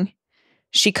dating,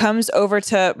 she comes over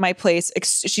to my place.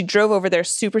 She drove over there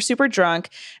super, super drunk.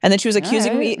 And then she was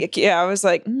accusing me. Yeah, I was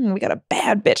like, we got a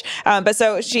bad bitch. But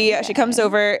so she comes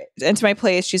over into my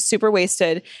place. She's super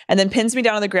wasted and then pins me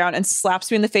down on the ground and slaps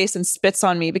me in the face and spits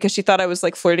on me because she thought I was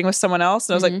like flirting with someone else.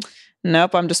 And I was like,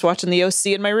 nope, I'm just watching the OC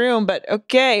in my room, but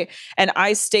okay. And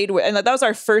I stayed with, and that was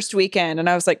our first weekend. And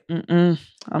I was like, I'm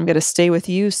going to stay with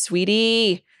you,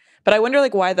 sweetie. But I wonder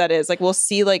like why that is. Like we'll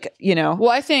see like, you know. Well,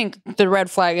 I think the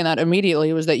red flag in that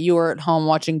immediately was that you were at home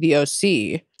watching the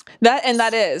OC. That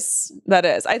is.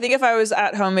 I think if I was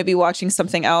at home maybe watching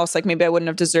something else, like maybe I wouldn't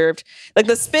have deserved. Like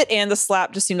the spit and the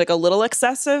slap just seemed like a little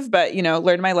excessive, but you know,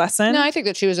 learned my lesson. No, I think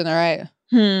that she was in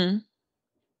the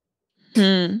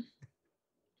right.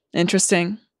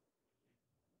 Interesting.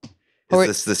 Is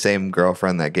this the same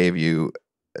girlfriend that gave you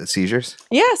seizures?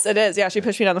 Yes, it is. Yeah, she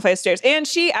pushed me down the flight of stairs. And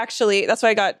she actually, that's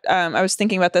why I got, I was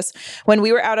thinking about this. When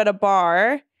we were out at a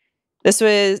bar, this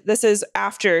is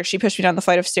after she pushed me down the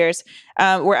flight of stairs.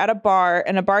 We're at a bar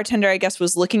and a bartender, I guess,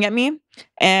 was looking at me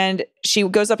and she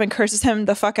goes up and curses him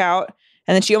the fuck out.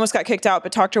 And then she almost got kicked out,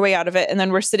 but talked her way out of it. And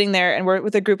then we're sitting there and we're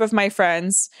with a group of my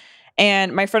friends.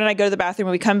 And my friend and I go to the bathroom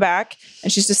and we come back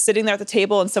and she's just sitting there at the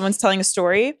table and someone's telling a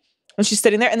story. And she's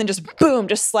sitting there and then just boom,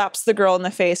 just slaps the girl in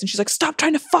the face. And she's like, stop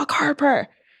trying to fuck Harper.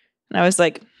 And I was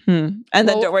like, And then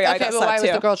don't worry, I got slapped why was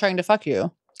too. the girl trying to fuck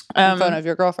you in front of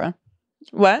your girlfriend?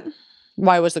 What?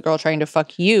 Why was the girl trying to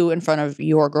fuck you in front of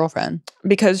your girlfriend?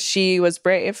 Because she was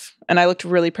brave and I looked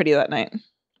really pretty that night.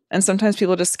 And sometimes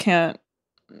people just can't,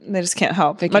 they just can't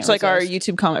help. Much like our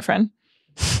YouTube comment friend.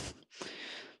 Let's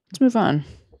move on.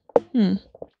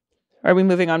 Are we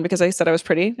moving on because I said I was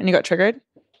pretty and you got triggered?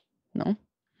 No.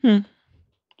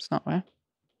 It's not why.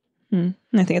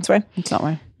 I think it's why. It's not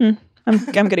why.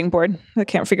 I'm getting bored. I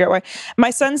can't figure out why.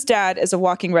 My son's dad is a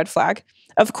walking red flag.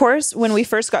 Of course, when we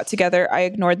first got together, I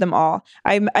ignored them all.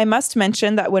 I must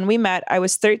mention that when we met, I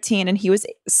was 13 and he was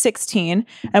 16,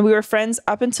 and we were friends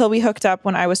up until we hooked up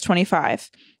when I was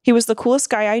 25. He was the coolest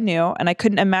guy I knew, and I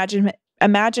couldn't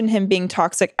imagine him being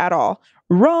toxic at all.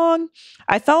 Wrong.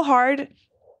 I fell hard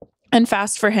and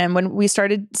fast for him when we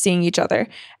started seeing each other.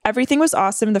 Everything was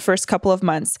awesome the first couple of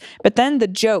months, but then the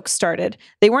jokes started.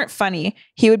 They weren't funny.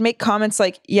 He would make comments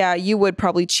like, yeah, you would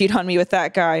probably cheat on me with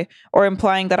that guy, or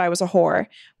implying that I was a whore.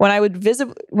 When I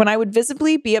would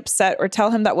visibly be upset or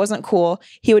tell him that wasn't cool,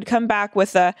 he would come back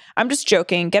with I'm just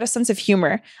joking, get a sense of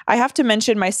humor. I have to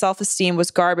mention my self-esteem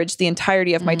was garbage the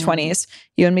entirety of my 20s.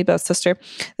 You and me both, sister.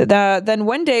 Then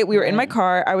one day we were in my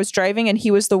car, I was driving and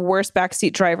he was the worst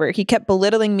backseat driver. He kept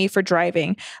belittling me for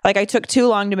driving, like I took too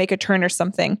long to make a turn or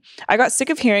something. I got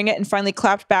sick of hearing it and finally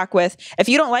clapped back with, if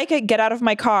you don't like it, get out of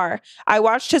my car. I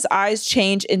watched his eyes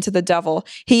change into the devil.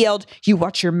 He yelled, you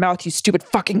watch your mouth, you stupid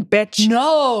fucking bitch.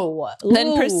 No.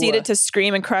 Then proceeded to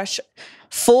scream and crush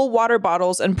full water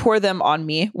bottles and pour them on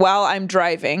me while I'm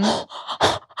driving.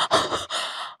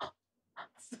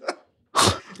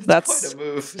 That's quite a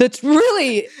move. That's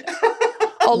really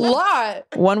a lot.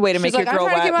 One way to make your girl I'm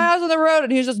trying to keep wet. my house on the road,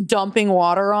 and he's just dumping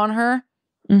water on her.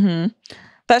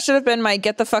 That should have been my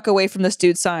get the fuck away from this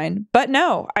dude sign. But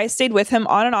no, I stayed with him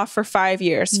on and off for 5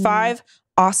 years. 5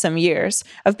 awesome years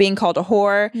of being called a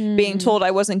whore, being told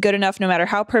I wasn't good enough no matter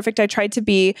how perfect I tried to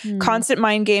be, constant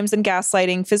mind games and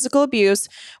gaslighting, physical abuse,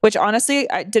 which honestly,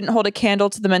 I didn't hold a candle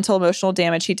to the mental emotional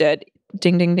damage he did.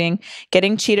 Ding, ding, ding.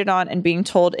 Getting cheated on and being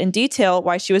told in detail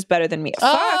why she was better than me.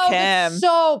 Fuck him. That's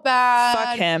so bad.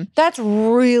 Fuck him. That's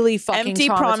really fucking Empty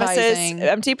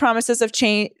traumatizing. promises of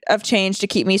change to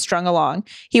keep me strung along.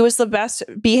 He was the best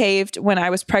behaved when I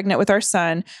was pregnant with our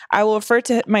son. I will refer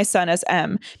to my son as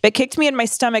M, but kicked me in my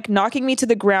stomach, knocking me to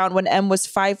the ground when M was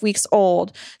 5 weeks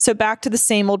old. So back to the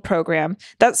same old program.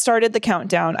 That started the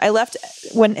countdown. I left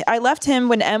him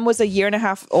when M was a year and a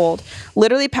half old.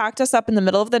 Literally packed us up in the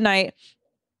middle of the night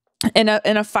in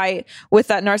a fight with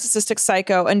that narcissistic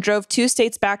psycho and drove 2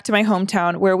 states back to my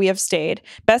hometown where we have stayed.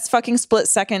 Best fucking split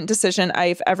second decision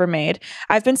I've ever made.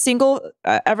 I've been single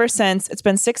ever since. It's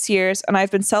been 6 years and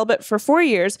I've been celibate for 4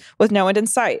 years with no end in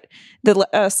sight.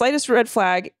 The slightest red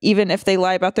flag, even if they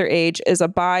lie about their age, is a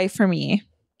bye for me.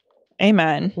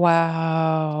 Amen.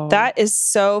 Wow. That is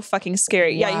so fucking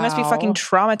scary. Yeah, you must be fucking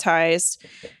traumatized.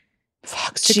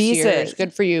 Fuck, 6 years.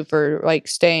 Good for you for like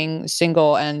staying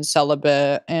single and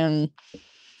celibate, and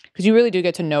because you really do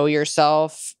get to know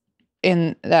yourself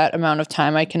in that amount of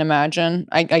time. I can imagine.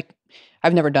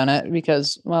 I've never done it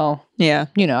because, well, yeah,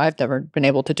 I've never been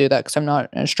able to do that because I'm not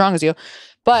as strong as you.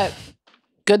 But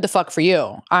good the fuck for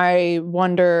you. I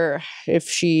wonder if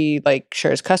she like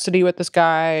shares custody with this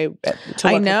guy.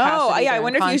 I know. Yeah, I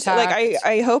wonder if you like.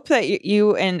 I hope that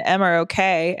you and Em are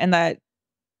okay, and that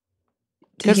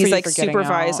he's like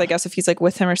supervised. I guess if he's like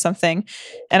with him or something.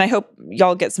 And I hope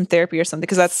y'all get some therapy or something,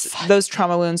 because those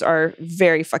trauma wounds are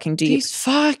very fucking deep. These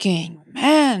fucking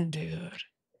men, dude.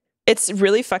 It's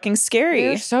really fucking scary.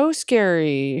 They're so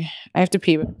scary. I have to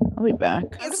pee. I'll be back.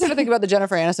 I'm just gonna think about the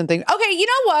Jennifer Aniston thing. Okay, you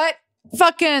know what?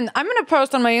 Fucking, I'm gonna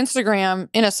post on my Instagram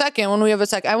in a second when we have a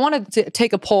sec. I wanted to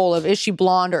take a poll of, is she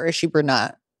blonde or is she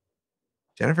brunette?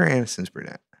 Jennifer Aniston's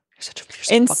brunette.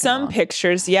 In some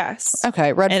pictures, yes.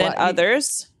 Okay, red flag. And in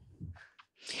others,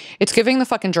 it's giving the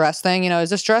fucking dress thing. You know, is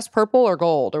this dress purple or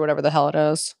gold or whatever the hell it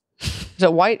is? Is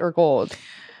it white or gold?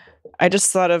 I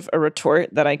just thought of a retort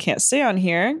that I can't say on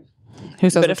here. Who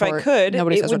says but retort? If I could,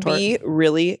 nobody it says would retort. be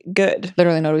really good.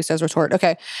 Literally nobody says retort.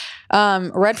 Okay.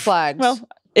 Red flags. Well,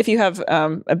 if you have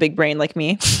a big brain like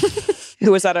me,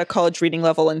 who was at a college reading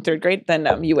level in 3rd grade,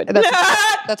 then you would.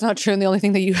 That's not true. And the only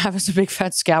thing that you have is a big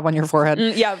fat scab on your forehead.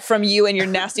 Yeah, from you and your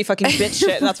nasty fucking bitch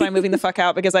shit. And that's why I'm moving the fuck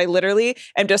out, because I literally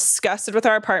am disgusted with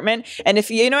our apartment. And if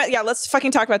you know what, yeah, let's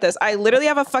fucking talk about this. I literally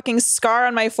have a fucking scar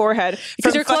on my forehead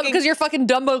because you're fucking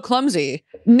Dumbo clumsy.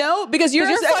 No, because you're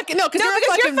fucking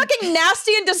you're fucking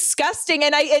nasty and disgusting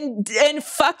and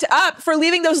fucked up for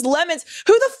leaving those lemons.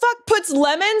 Who the fuck puts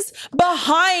lemons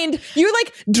behind? You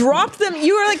like dropped them.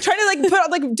 You were like trying to like put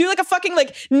like do like a fucking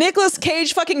like Nicolas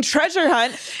Cage fucking treasure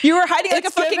hunt. You were hiding like a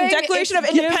fucking Declaration of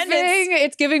Independence.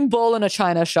 It's giving bull in a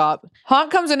china shop. Haunt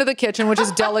comes into the kitchen, which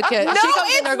is delicate. No, she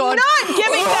comes in there going, not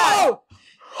giving that.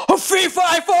 A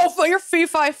fee-fi-fo, you're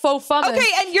fee-fi-fo-fumming. Okay,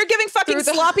 and you're giving fucking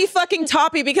sloppy fucking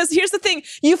toppy, because here's the thing.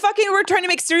 You fucking were trying to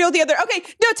make cereal the other... Okay,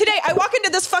 no, today I walk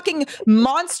into this fucking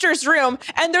monster's room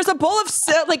and there's a bowl of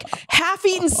like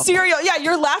half-eaten cereal. Yeah,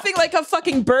 you're laughing like a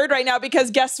fucking bird right now,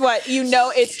 because guess what? You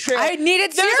know it's true. I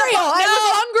needed cereal. I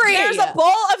was hungry. There's a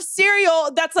bowl of cereal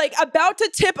that's like about to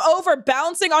tip over,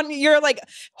 bouncing on your like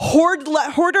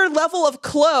hoarder level of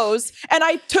clothes, and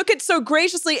I took it so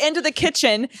graciously into the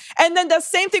kitchen, and then the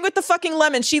same thing with the fucking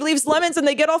lemons. She leaves lemons and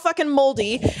they get all fucking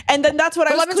moldy, and then that's what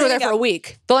I was lemons were there for a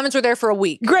week. The lemons were there for a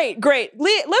week. Great.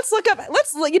 Let's look up.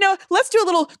 Let's do a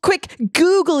little quick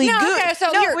googly. Okay,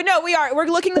 so we're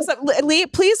looking this up. Lee,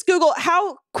 please Google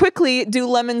how quickly do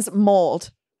lemons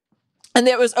mold, and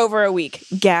it was over a week.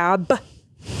 Gab.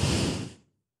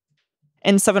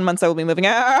 In 7 months, I will be moving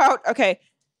out. Okay,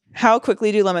 how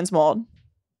quickly do lemons mold?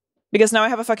 Because now I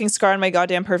have a fucking scar on my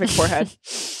goddamn perfect forehead.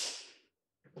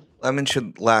 Lemon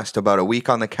should last about a week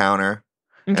on the counter.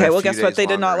 Okay, well, guess what? They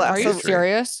did not last. Are you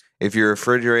serious? If you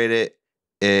refrigerate it,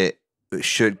 it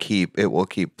will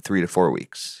keep 3 to 4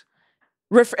 weeks.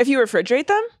 If you refrigerate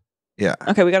them? Yeah.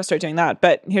 Okay, we got to start doing that.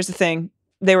 But here's the thing.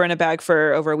 They were in a bag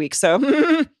for over a week, so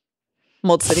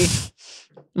mold city.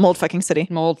 Mold fucking city.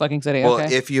 Mold fucking city, well,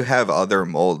 okay. if you have other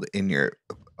mold in your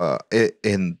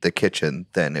in the kitchen,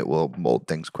 then it will mold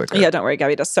things quicker. Yeah, don't worry,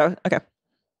 Gabby does. So, okay.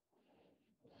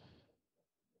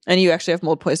 And you actually have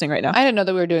mold poisoning right now. I didn't know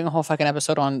that we were doing a whole fucking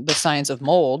episode on the science of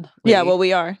mold. Yeah, well,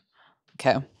 we are.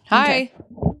 Okay. Hi. Okay.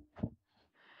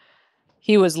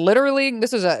 He was literally,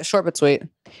 this is a short but sweet.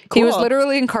 Cool. He was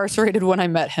literally incarcerated when I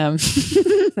met him.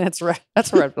 That's right.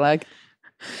 That's a red flag.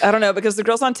 I don't know, because the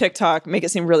girls on TikTok make it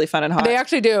seem really fun and hot. They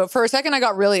actually do. For a second, I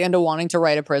got really into wanting to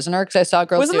write a prisoner because I saw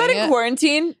girls Wasn't doing that in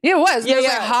quarantine? Yeah, it was. Yeah, There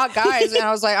was like hot guys, and I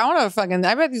was like, I want to fucking.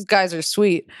 I bet these guys are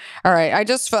sweet. All right,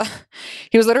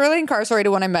 he was literally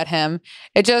incarcerated when I met him.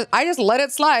 I just let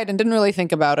it slide and didn't really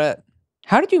think about it.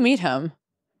 How did you meet him?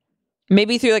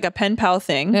 Maybe through like a pen pal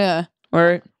thing. Yeah.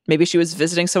 Or maybe she was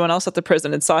visiting someone else at the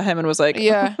prison and saw him and was like,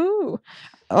 yeah. Ooh.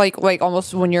 Like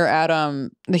almost when you're at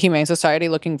the Humane Society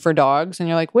looking for dogs and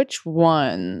you're like, which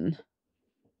one?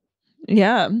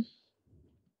 Yeah.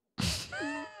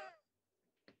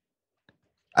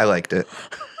 I liked it.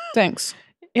 Thanks.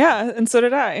 Yeah, and so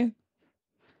did I.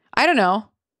 I don't know.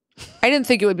 I didn't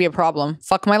think it would be a problem.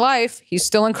 Fuck my life. He's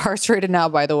still incarcerated now,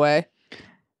 by the way.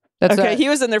 That's okay, he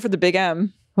was in there for the big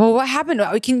M. Well, what happened?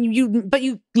 But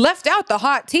you left out the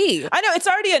hot tea. I know, it's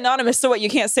already anonymous, so what, you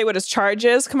can't say what his charge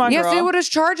is? Come on, yeah, girl. say what his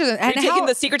charge is. And Are you taking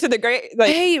the secret to the great?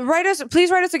 Like, hey, please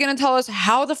write us again and tell us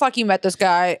how the fuck you met this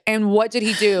guy and what did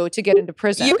he do to get into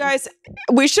prison. You guys,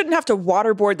 we shouldn't have to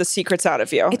waterboard the secrets out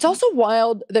of you. It's also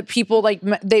wild that people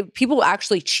people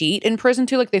actually cheat in prison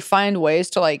too. Like they find ways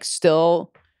to like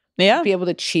still be able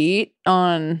to cheat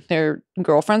on their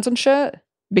girlfriends and shit.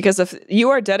 Because if you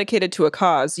are dedicated to a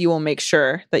cause, you will make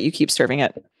sure that you keep serving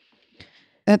it.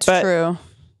 That's true.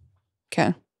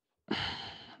 Okay.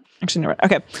 Actually, never.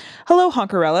 Okay. Hello,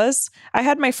 honkerellas. I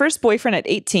had my first boyfriend at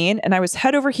 18 and I was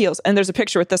head over heels. And there's a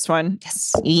picture with this one.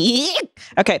 Yes.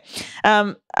 Okay.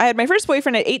 I had my first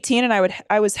boyfriend at 18 and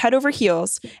I was head over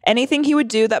heels. Anything he would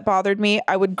do that bothered me,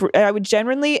 I would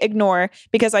genuinely ignore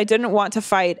because I didn't want to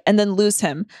fight and then lose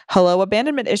him. Hello,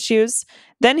 abandonment issues.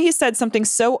 Then he said something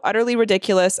so utterly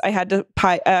ridiculous, I had to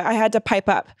pipe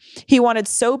up. He wanted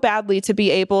so badly to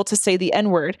be able to say the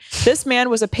N-word. This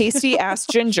man was a pasty ass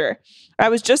ginger. I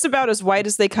was just about as white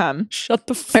as they come. Shut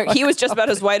the fuck up. He was just about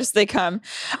as white as they come.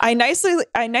 I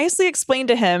nicely explained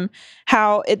to him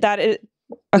how okay.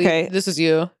 Lee, this is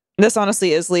you. This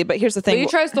honestly is Lee, but here's the thing. Lee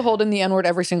tries to hold in the N-word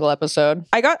every single episode.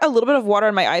 I got a little bit of water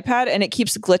on my iPad and it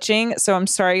keeps glitching, so I'm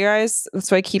sorry, guys.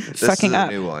 That's why I keep fucking up.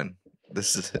 This is a new one.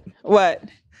 This is what?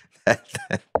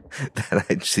 that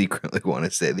I secretly want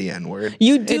to say the N-word.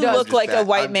 You do look like a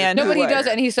white man. No, but he does,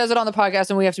 and he saes it on the podcast,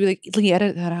 and we have to be like, Lee,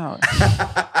 edit that out.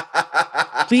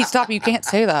 Please stop. You can't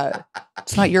say that.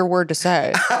 It's not your word to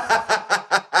say.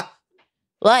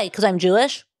 Why? Because I'm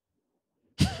Jewish?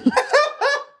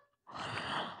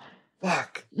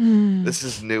 Fuck. This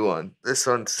is a new one. This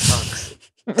one sucks.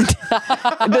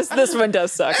 This one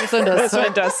does suck. This one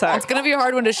does suck. It's gonna be a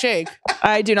hard one to shake.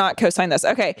 I do not co-sign this.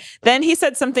 Okay. Then he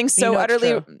said something so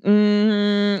utterly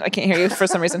I can't hear you for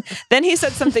some reason. Then he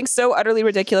said something so utterly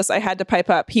ridiculous I had to pipe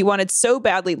up. He wanted so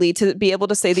badly, Lee, to be able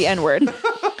to say the N-word.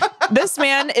 This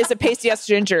man is a pasty ass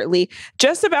ginger, Lee.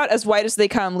 Just about as white as they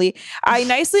come, Lee. I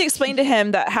nicely explained to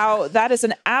him that how that is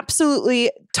an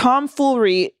absolutely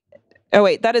tomfoolery. Oh,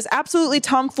 wait, that is absolutely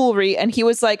tomfoolery. And he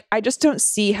was like, I just don't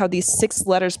see how these 6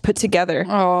 letters put together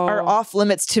are off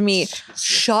limits to me.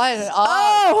 Shut up.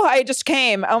 Oh, I just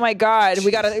came. Oh my God.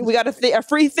 We got a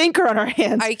free thinker on our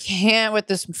hands. I can't with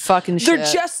this fucking shit. They're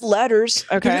just letters.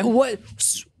 Okay. What?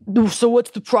 So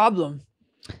what's the problem?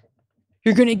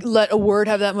 You're going to let a word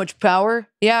have that much power?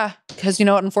 Yeah. Because you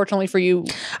know what? Unfortunately for you.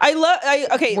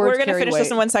 Okay, we're going to finish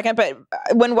this in 1 second. But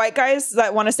when white guys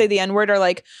that want to say the N-word are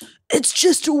like, it's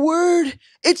just a word.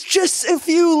 It's just a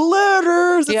few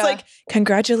letters. It's like,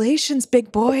 congratulations,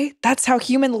 big boy. That's how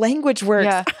human language works.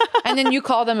 Yeah. And then you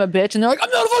call them a bitch and they're like, I'm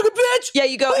not a fucking bitch. Yeah,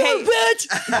 you go, hey, bitch.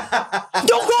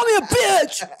 Don't call me a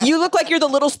bitch. You look like you're the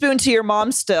little spoon to your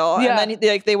mom still. Yeah. And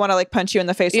then they want to like punch you in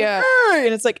the face. Yeah. Like,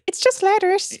 and it's like, it's just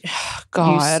letters.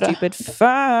 God. You stupid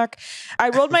fuck. I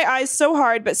rolled my eyes so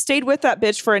hard, but stayed with that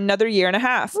bitch for another 1.5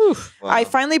 years. Wow. I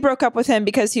finally broke up with him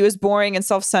because he was boring and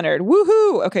self-centered.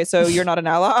 Woohoo. Okay, so you're not an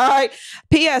ally. All right.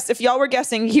 P.S. If y'all were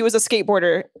guessing he was a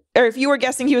skateboarder, or if you were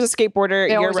guessing he was a skateboarder,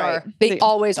 you're right. They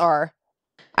always are.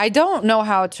 I don't know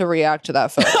how to react to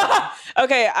that photo.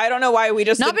 Okay, I don't know why we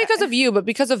just... Not because of you, but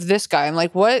because of this guy. I'm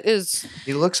like, what is...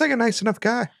 He looks like a nice enough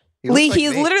guy. Lee, he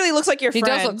literally looks like your friend.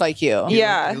 He does look like you.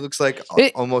 Yeah. He looks like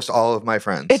almost all of my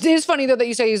friends. It is funny, though, that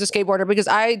you say he's a skateboarder, because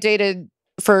I dated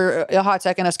for a hot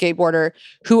second a skateboarder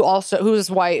who was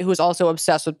white, who was also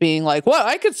obsessed with being like, well,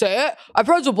 I could say it. I'm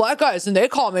friends with black guys and they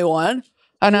call me one.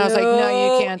 And I was like,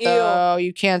 no, you can't though.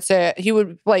 You can't say it. He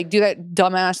would like do that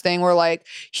dumbass thing where like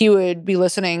he would be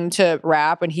listening to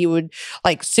rap and he would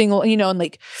like sing, and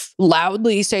like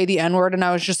loudly say the N-word. And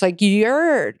I was just like,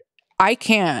 I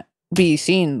can't be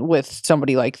seen with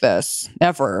somebody like this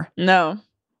ever. No.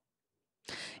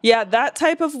 Yeah, that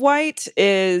type of white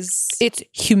it's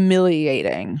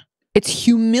humiliating. It's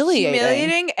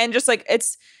humiliating and just like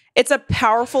it's a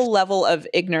powerful level of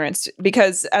ignorance,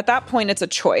 because at that point it's a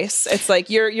choice. It's like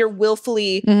you're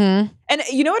willfully and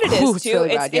you know what it is too?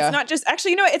 Really it's not just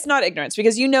actually, you know what? It's not ignorance,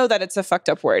 because you know that it's a fucked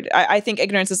up word. I think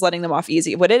ignorance is letting them off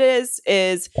easy. What it is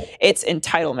it's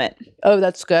entitlement. Oh,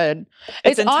 that's good.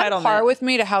 It's entitlement. On par with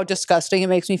me to how disgusting it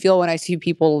makes me feel when I see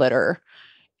people litter.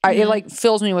 It like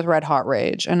fills me with red hot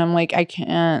rage, and I'm like, I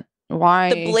can't.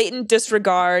 Why? The blatant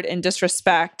disregard and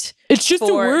disrespect. It's just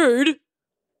a word.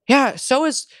 Yeah. So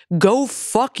is go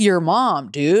fuck your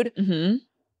mom, dude. Mm-hmm.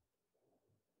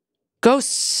 Go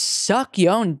suck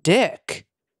your own dick.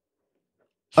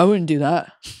 I wouldn't do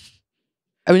that.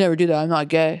 I would never do that. I'm not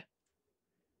gay.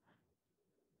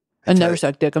 I never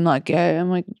suck dick. I'm not gay. I'm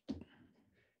like.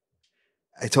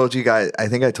 I told you guys. I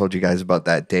think I told you guys about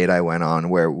that date I went on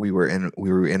where we were in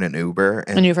an Uber,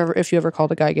 and if you ever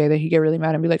called a guy gay, that he'd get really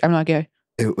mad and be like, "I'm not gay."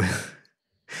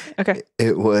 Okay.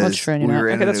 It was we were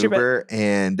in an Uber,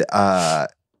 and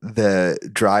the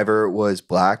driver was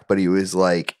black, but he was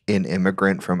like an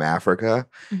immigrant from Africa,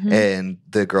 and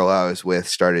the girl I was with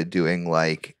started doing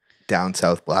like down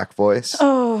south black voice.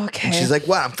 Oh, okay. And she's like,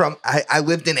 "Well, I'm from. I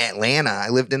lived in Atlanta. I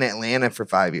lived in Atlanta for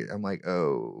 5 years." I'm like,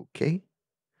 "Oh, okay."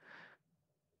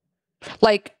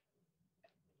 Like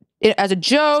as a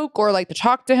joke, or like to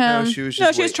talk to him? No, she was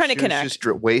just trying to connect. She was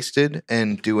just wasted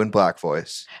and doing black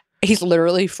voice. He's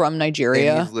literally from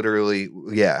Nigeria. And he's literally,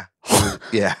 yeah.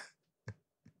 Yeah.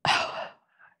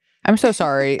 I'm so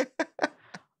sorry.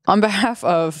 On behalf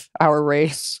of our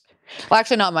race. Well,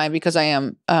 actually not mine because I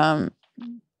am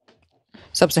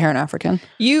sub-Saharan African.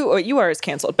 You are as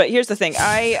canceled. But here's the thing.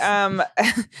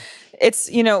 It's,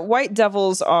 white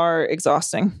devils are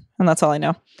exhausting. And that's all I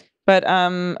know. But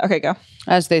okay, go.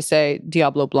 As they say,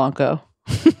 Diablo Blanco.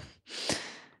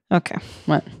 Okay.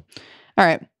 What? All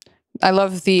right. I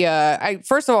love the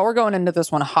first of all, we're going into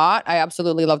this one hot. I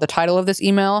absolutely love the title of this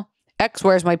email. X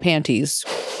wears my panties.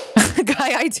 A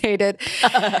guy I dated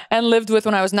and lived with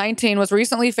when I was 19 was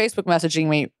recently Facebook messaging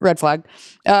me. Red flag.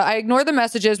 I ignore the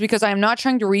messages because I am not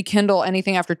trying to rekindle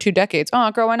anything after 2 decades. Oh,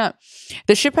 girl, why not?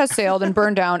 The ship has sailed and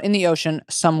burned down in the ocean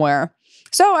somewhere.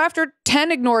 So after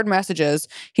 10 ignored messages,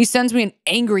 he sends me an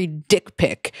angry dick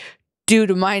pic due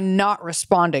to my not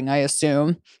responding, I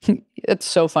assume. It's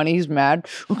so funny. He's mad.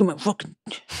 Look at my fucking...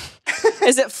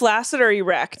 Is it flaccid or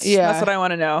erect? Yeah. That's what I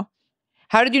want to know.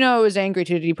 How did you know it was angry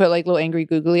too? Did he put like little angry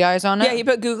googly eyes on it? Yeah, he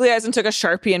put googly eyes and took a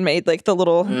Sharpie and made like the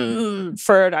little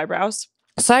furrowed eyebrows.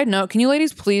 Side note, can you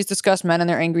ladies please discuss men and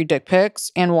their angry dick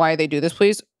pics and why they do this,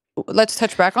 please? Let's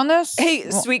touch back on this. Hey,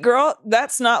 sweet girl,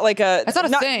 that's not like a... That's not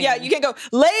a thing. Yeah, you can't go,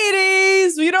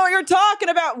 ladies, you know what you're talking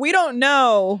about. We don't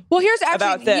know. Well, here's about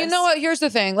actually, this. you know what? Here's the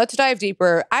thing. Let's dive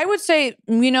deeper. I would say,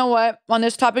 you know what? On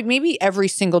this topic, maybe every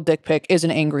single dick pic is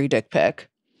an angry dick pic.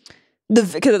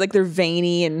 Because like they're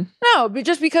veiny and... No, but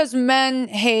just because men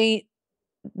hate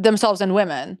themselves and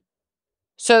women.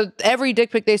 So every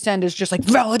dick pic they send is just like,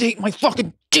 validate my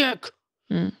fucking dick.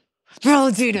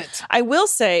 Validate it. I will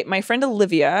say my friend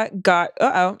Olivia got...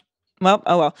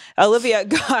 Olivia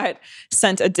got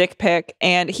sent a dick pic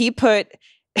and he put...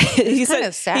 he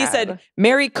said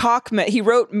Mary Cockmas. He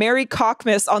wrote Mary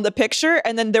Cockmas on the picture,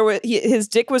 and then his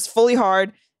dick was fully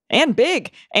hard and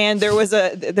big, and there was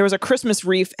a Christmas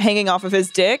wreath hanging off of his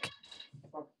dick.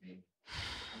 Fuck me.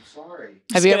 I'm sorry.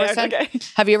 Have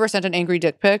you ever sent an angry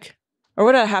dick pic? Or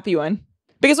what a happy one?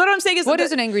 Because what I'm saying is, what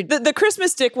is an angry? The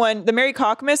Christmas dick one, the Mary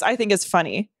Cockmas, I think is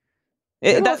funny.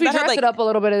 If you dress it up a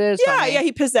little bit, it is. funny. Yeah,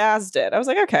 he pizzazzed it. I was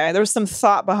like, okay, there was some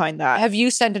thought behind that. Have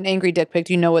you sent an angry dick pic?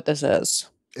 Do you know what this is?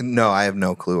 No, I have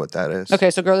no clue what that is.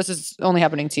 Okay, so girl, this is only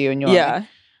happening to you and you. Yeah.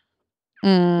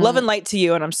 Love and light to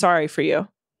you, and I'm sorry for you.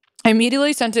 I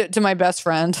immediately sent it to my best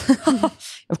friend.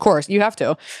 Of course, you have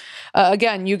to.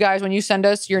 Again, you guys, when you send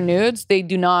us your nudes, they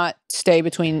do not stay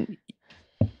between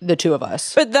the two of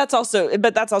us. But that's also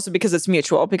because it's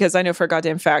mutual. Because I know for a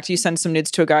goddamn fact, you send some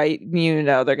nudes to a guy, you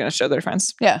know they're going to show their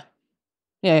friends. Yeah.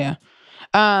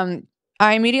 I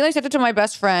immediately sent it to my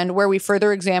best friend, where we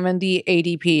further examined the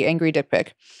ADP, angry dick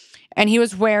pic. And he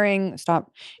was wearing,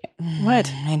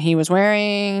 What? And he was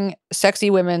wearing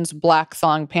sexy women's black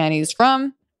thong panties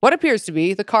from what appears to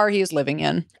be the car he is living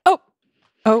in. Oh,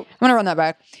 I'm going to run that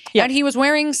back. Yeah. And he was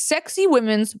wearing sexy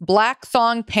women's black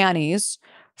thong panties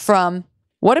from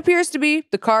what appears to be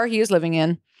the car he is living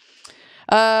in.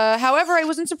 However, I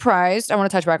wasn't surprised. I want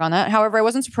to touch back on that. However, I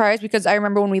wasn't surprised because I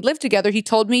remember when we lived together, he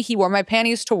told me he wore my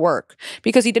panties to work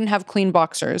because he didn't have clean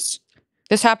boxers.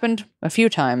 This happened a few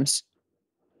times.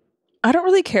 I don't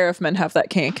really care if men have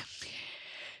that kink.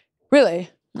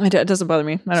 Really? It doesn't bother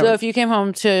me. So if you came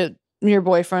home to your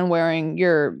boyfriend wearing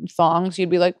your thongs, you'd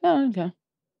be like, oh, okay.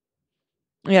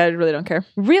 Yeah, I really don't care.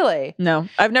 Really? No.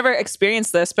 I've never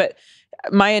experienced this, but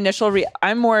my initial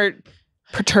I'm more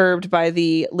perturbed by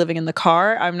the living in the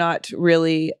car. I'm not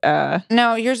really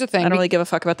no, here's the thing. I don't really give a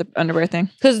fuck about the underwear thing.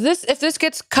 Because if this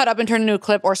gets cut up and turned into a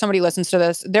clip, or somebody listens to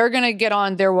this, they're gonna get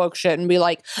on their woke shit and be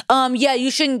like, yeah,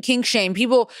 you shouldn't kink shame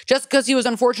people. Just because he was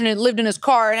unfortunate, lived in his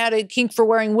car and had a kink for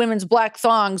wearing women's black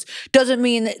thongs doesn't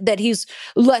mean that he's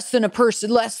less than a person,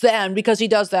 less than because he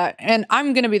does that. And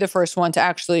I'm gonna be the first one to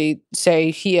actually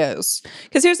say he is.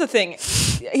 Because here's the thing.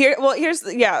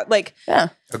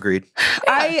 Agreed.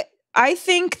 I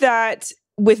think that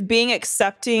with being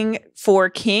accepting for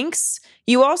kinks,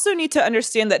 you also need to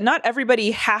understand that not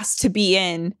everybody has to be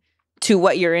in to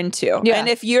what you're into. Yeah. And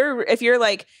if you're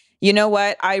like, you know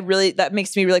what, that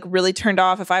makes me really turned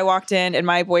off. If I walked in and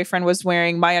my boyfriend was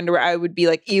wearing my underwear, I would be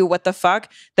like, ew, what the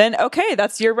fuck? Then okay,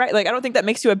 that's your right. Like, I don't think that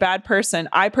makes you a bad person.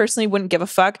 I personally wouldn't give a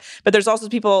fuck. But there's also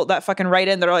people that fucking write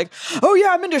in that are like, oh yeah,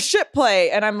 I'm into shit play.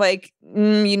 And I'm like,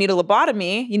 you need a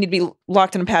lobotomy. You need to be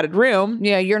locked in a padded room.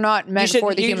 Yeah, you're not meant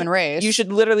for the human race. You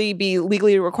should literally be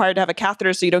legally required to have a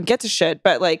catheter so you don't get to shit.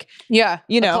 But like, yeah,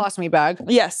 a colostomy bag.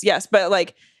 Yes. But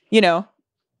like,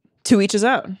 to each his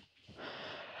own.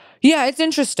 Yeah, it's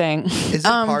interesting. Is it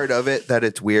part of it that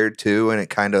it's weird too, and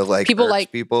it kind of like people hurts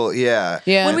like people? Yeah.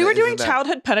 When we were doing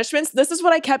childhood punishments, this is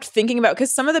what I kept thinking about,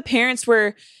 because some of the parents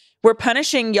were we're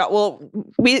punishing y'all. Well,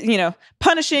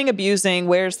 punishing, abusing,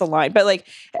 where's the line? But like,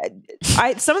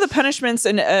 some of the punishments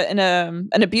in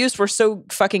an abuse were so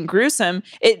fucking gruesome.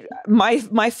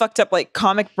 My fucked up like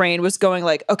comic brain was going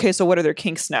like, okay, so what are their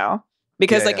kinks now?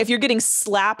 Because if you're getting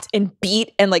slapped and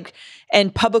beat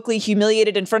and publicly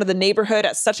humiliated in front of the neighborhood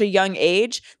at such a young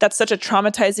age, that's such a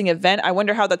traumatizing event. I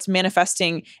wonder how that's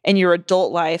manifesting in your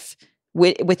adult life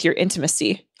with your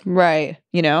intimacy. Right.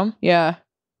 Yeah.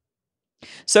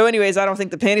 So anyways, I don't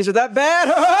think the panties are that bad.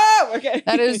 Okay.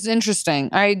 That is interesting.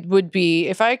 I would be,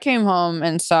 if I came home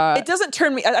and saw... It doesn't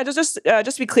turn me... just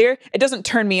to be clear, it doesn't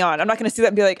turn me on. I'm not going to see that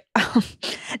and be like, oh,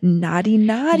 naughty.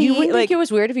 You wouldn't think it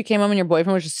was weird if you came home and your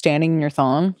boyfriend was just standing in your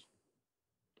thong?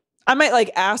 I might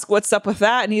like ask what's up with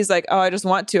that. And he's like, oh, I just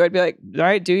want to. I'd be like, all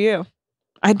right, do you?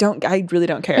 I really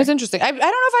don't care. It's interesting. I don't know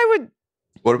if I would...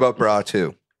 What about bra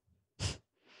too?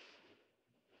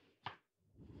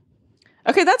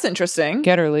 Okay, that's interesting.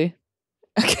 Get early.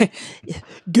 Okay.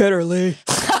 Get early.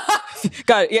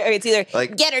 Got it. Yeah, it's either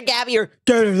like Get her, Gabby, or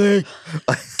get early.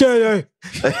 Get her.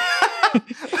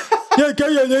 Yeah, get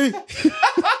early.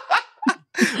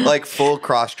 Like full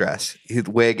cross dress,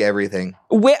 wig, everything.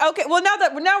 Okay, well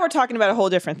now we're talking about a whole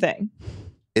different thing.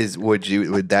 Would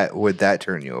that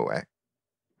turn you away?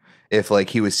 If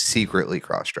like he was secretly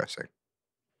cross dressing?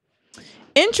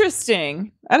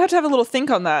 Interesting. I'd have to have a little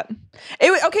think on that.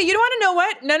 Okay, you don't want to know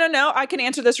what? No. I can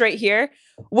answer this right here.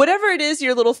 Whatever it is,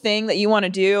 your little thing that you want to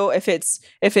do, if it's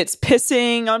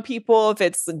pissing on people, if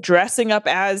it's dressing up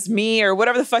as me, or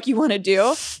whatever the fuck you want to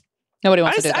do. Nobody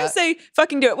wants to do that. I say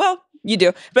fucking do it. Well, you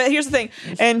do. But here's the thing.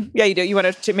 And yeah, you do. You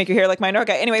want to make your hair like mine?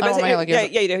 Okay. Anyway, but yeah,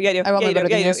 you do. Yeah, you do. I want Yeah, better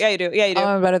than yours. Yeah, you do. Yeah, you do. I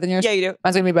want better than yours. Yeah, you do.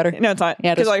 Mine's gonna be better. No, it's not.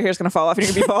 Yeah, because all your hair's gonna fall off and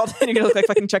you're gonna be bald and you're gonna look like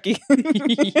fucking Chucky. I'm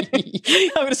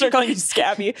gonna start calling you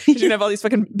Scabby because you're gonna have all these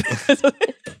fucking.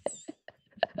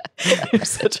 You're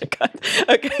such a cunt.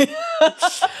 Okay.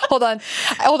 Hold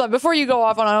on. Before you go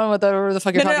off on whatever the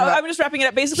fuck you're talking about. I'm just wrapping it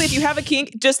up. Basically, if you have a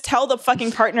kink, just tell the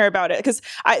fucking partner about it. Because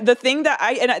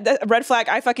the red flag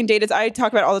I fucking dated, I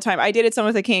talk about it all the time. I dated someone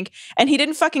with a kink, and he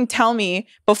didn't fucking tell me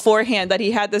beforehand that he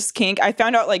had this kink. I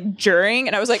found out like during,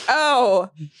 and I was like,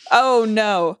 oh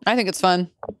no. I think it's fun.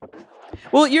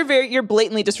 Well, you're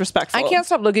blatantly disrespectful. I can't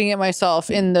stop looking at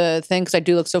myself in the thing because I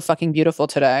do look so fucking beautiful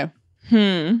today.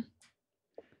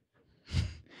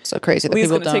 So crazy that Lee's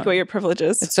people gonna don't. Take away your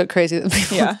privileges. It's so crazy that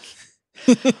people. Yeah.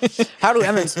 How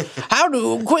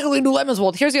do quickly do lemons?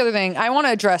 Well, here's the other thing. I want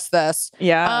to address this.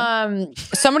 Yeah.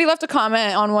 Somebody left a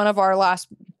comment on one of our last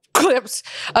clips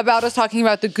about us talking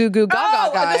about the Goo Goo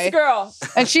Gaga guy. This girl.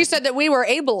 And she said that we were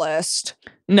ableist.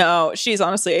 No, she's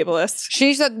honestly ableist.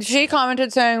 She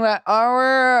commented saying that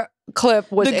our clip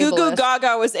was the Goo Goo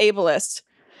Gaga was ableist.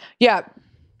 Yeah.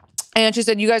 And she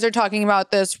said, you guys are talking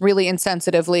about this really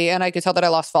insensitively. And I could tell that I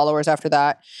lost followers after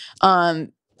that.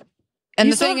 And you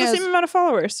the still thing have the same amount of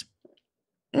followers.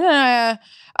 So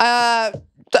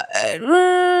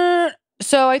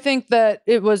I think that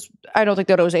I don't think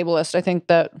that it was ableist. I think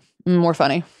that more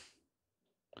funny.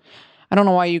 I don't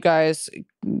know why you guys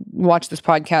watch this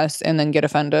podcast and then get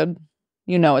offended.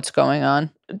 You know what's going on.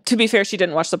 To be fair, she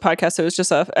didn't watch the podcast. It was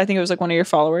just I think it was like one of your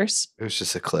followers. It was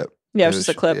just a clip. Yeah, it was just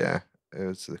a clip. Yeah. It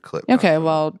was the clip. Okay,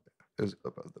 well. It was a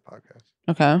clip of the podcast.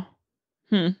 Okay.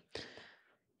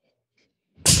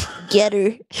 Get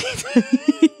her.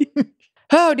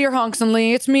 Oh, dear Honks and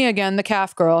Lee, it's me again, the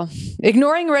calf girl.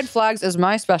 Ignoring red flags is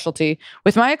my specialty.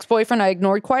 With my ex-boyfriend, I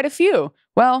ignored quite a few.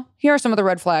 Well, here are some of the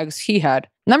red flags he had.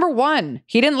 Number 1,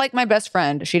 he didn't like my best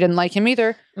friend. She didn't like him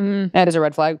either. That is a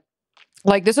red flag.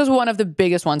 Like, this is one of the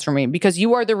biggest ones for me because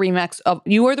you are the remix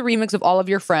of all of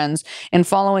your friends, and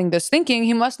following this thinking,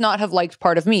 he must not have liked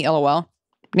part of me, LOL.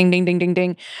 Ding, ding, ding, ding,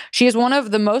 ding. She is one of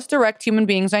the most direct human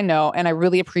beings I know, and I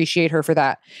really appreciate her for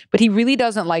that. But he really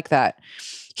doesn't like that.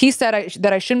 He said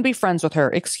that I shouldn't be friends with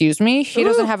her. Excuse me? He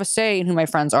doesn't have a say in who my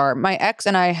friends are. My ex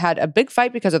and I had a big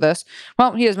fight because of this.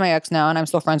 Well, he is my ex now, and I'm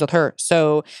still friends with her.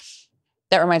 So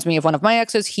that reminds me of one of my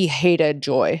exes. He hated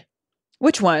Joy.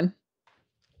 Which one?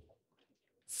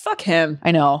 Fuck him.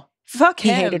 I know. Fuck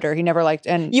him. He hated her. He never liked.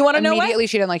 And you want to know what? Immediately,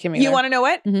 she didn't like him either. You want to know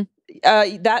what?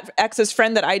 Mm-hmm. That ex's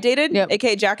friend that I dated,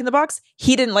 aka Jack in the Box,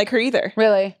 he didn't like her either.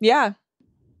 Really? Yeah.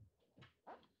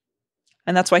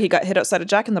 And that's why he got hit outside of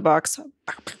Jack in the Box.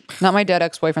 Not my dead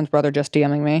ex-boyfriend's brother just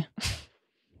DMing me.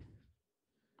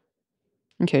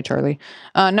 Okay, Charlie.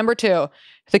 Number 2,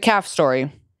 the calf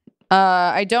story.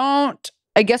 I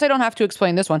guess I don't have to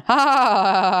explain this one.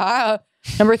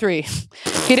 Number 3,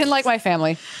 he didn't like my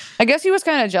family. I guess he was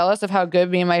kind of jealous of how good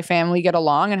me and my family get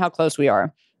along and how close we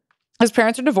are. His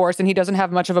parents are divorced and he doesn't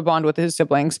have much of a bond with his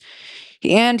siblings.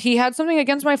 And he had something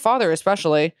against my father,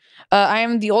 especially. I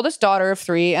am the oldest daughter of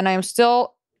 3, and I am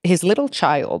still his little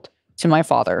child to my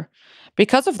father.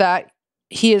 Because of that,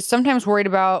 he is sometimes worried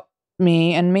about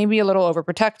me and maybe a little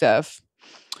overprotective.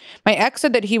 My ex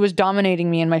said that he was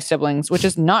dominating me and my siblings, which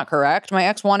is not correct. My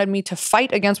ex wanted me to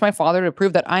fight against my father to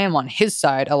prove that I am on his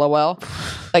side, LOL.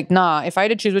 Like, nah, if I had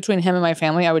to choose between him and my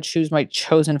family, I would choose my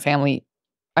chosen family.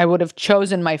 I would have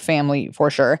chosen my family for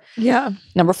sure. Yeah.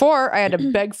 Number 4, I had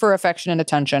to beg for affection and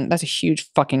attention. That's a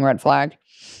huge fucking red flag.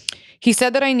 He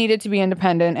said that I needed to be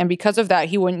independent, and because of that,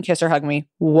 he wouldn't kiss or hug me.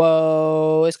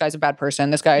 Whoa, this guy's a bad person.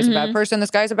 This guy is a bad person.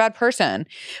 This guy's a bad person.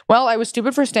 Well, I was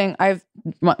stupid for staying.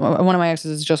 One of my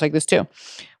exes is just like this too.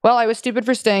 Well, I was stupid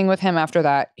for staying with him after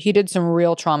that. He did some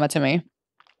real trauma to me.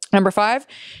 Number 5,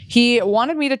 he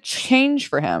wanted me to change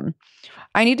for him.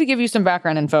 I need to give you some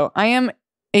background info. I am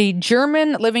a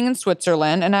German living in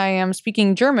Switzerland, and I am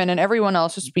speaking German, and everyone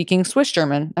else is speaking Swiss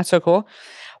German. That's so cool.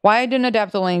 Why I didn't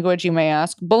adapt the language, you may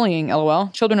ask. Bullying, LOL.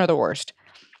 Children are the worst.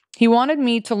 He wanted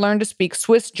me to learn to speak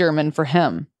Swiss German for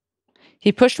him.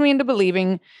 He pushed me into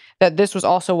believing that this was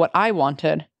also what I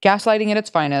wanted. Gaslighting at its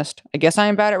finest. I guess I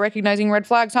am bad at recognizing red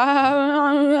flags.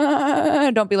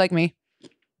 Don't be like me.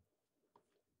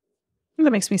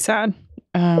 That makes me sad.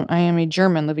 I am a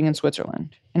German living in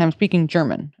Switzerland, and I'm speaking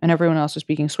German, and everyone else is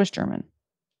speaking Swiss German.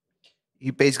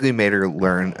 You basically made her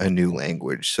learn a new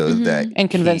language so that... And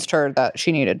convinced her that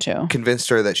she needed to. Convinced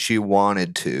her that she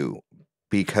wanted to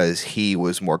because he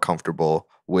was more comfortable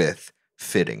with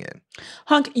fitting in.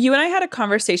 Hunk, you and I had a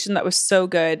conversation that was so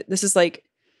good. This is like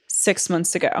 6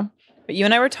 months ago. But you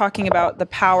and I were talking about the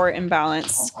power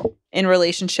imbalance in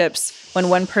relationships when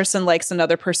one person likes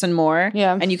another person more.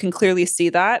 Yeah. And you can clearly see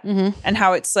that. And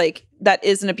how it's like, that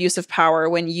is an abuse of power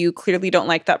when you clearly don't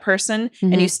like that person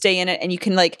and you stay in it and you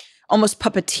can like almost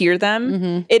puppeteer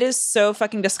them. It is so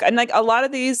fucking disgusting. And like a lot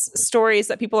of these stories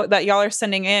that people that y'all are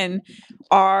sending in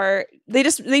are, they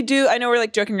do, I know we're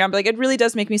like joking around, but like it really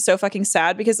does make me so fucking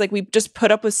sad because like we just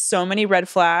put up with so many red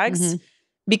flags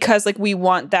because like we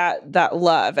want that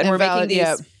love. And we're making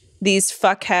these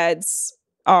fuckheads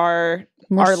are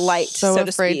light, so to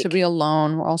afraid speak. to be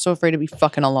alone. We're also afraid to be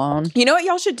fucking alone. You know what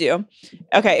y'all should do?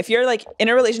 Okay, if you're like in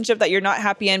a relationship that you're not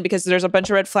happy in because there's a bunch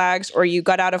of red flags or you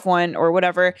got out of one or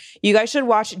whatever, you guys should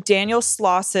watch Daniel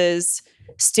Sloss's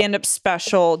stand-up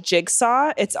special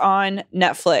Jigsaw. It's on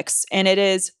Netflix and it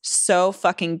is so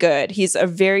fucking good. He's a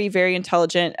very, very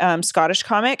intelligent Scottish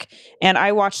comic, and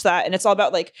I watched that, and it's all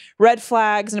about like red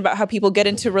flags and about how people get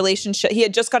into relationship. He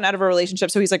had just gotten out of a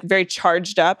relationship, so he's like very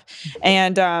charged up,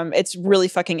 and it's really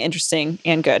fucking interesting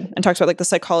and good, and talks about like the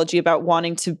psychology about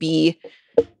wanting to be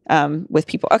with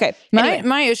people. Okay,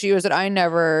 my issue is that I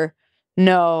never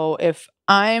know if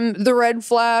I'm the red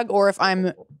flag or if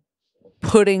I'm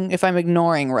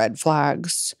ignoring red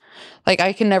flags. Like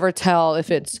I can never tell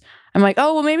if I'm like,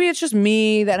 oh, well, maybe it's just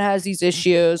me that has these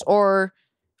issues, or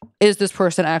is this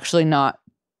person actually not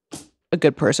a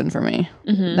good person for me?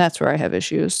 That's where I have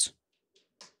issues.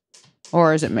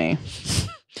 Or is it me?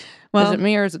 Well, is it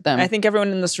me or is it them? I think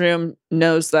everyone in this room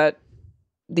knows that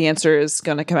the answer is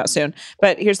going to come out soon.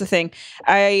 But here's the thing.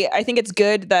 I think it's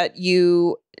good that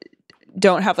you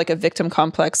don't have like a victim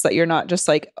complex, that you're not just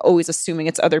like always assuming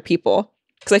it's other people.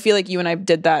 Because I feel like you and I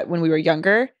did that when we were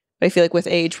younger. But I feel like with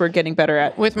age, we're getting better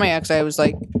at. With my ex, I was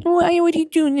like, why would he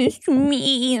do this to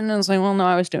me? And I was like, well, no,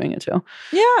 I was doing it too.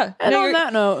 Yeah. And on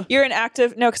that note. You're an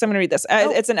active. No, because I'm going to read this.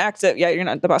 It's an active. Yeah, you're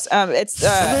not the boss.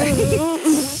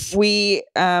 We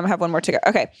have one more to go.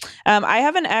 Okay. I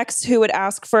have an ex who would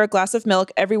ask for a glass of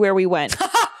milk everywhere we went.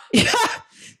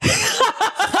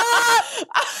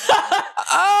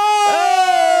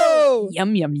 Oh,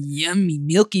 yum, yummy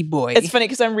milky boy. It's funny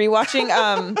because I'm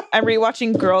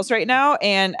rewatching Girls right now,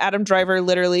 and Adam Driver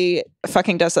literally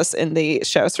fucking does this in the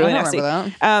show. It's really nasty.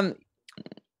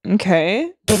 Okay.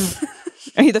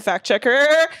 Are you the fact checker?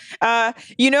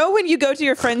 You know when you go to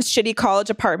your friend's shitty college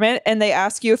apartment and they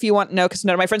ask you if you want, no, because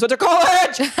none of my friends went to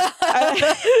college.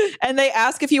 And they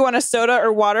ask if you want a soda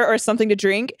or water or something to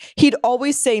drink. He'd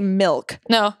always say milk.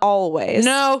 No. Always.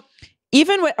 No.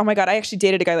 Even when, oh my God, I actually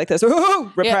dated a guy like this.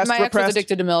 Ooh, repressed, my ex was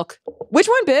addicted to milk. Which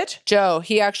one, bitch? Joe.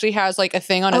 He actually has like a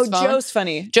thing on his phone. Joe's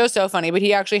funny. Joe's so funny, but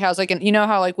he actually has like you know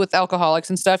how like with alcoholics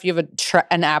and stuff, you have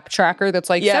an app tracker that's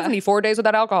like 74 days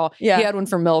without alcohol. Yeah. He had one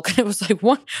for milk. It was like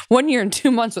 1 year and 2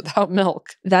 months without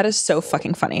milk. That is so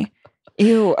fucking funny.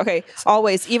 Ew. Okay.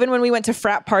 Always. Even when we went to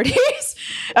frat parties,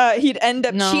 he'd end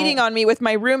up cheating on me with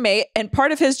my roommate. And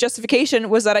part of his justification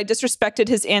was that I disrespected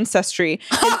his ancestry.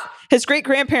 His great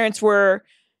grandparents were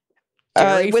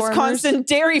Wisconsin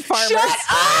dairy farmers. Shut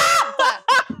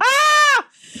up!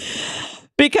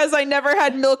 because I never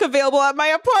had milk available at my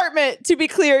apartment. To be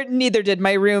clear, neither did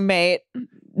my roommate.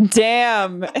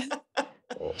 Damn.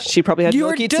 She probably had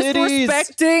milky titties. You're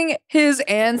disrespecting his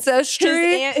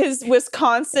ancestry. His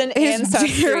Wisconsin ancestry.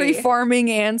 His dairy farming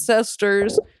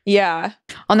ancestors. Yeah.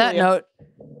 On that note,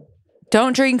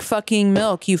 don't drink fucking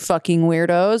milk, you fucking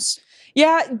weirdos.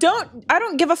 Yeah, I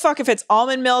don't give a fuck if it's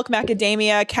almond milk,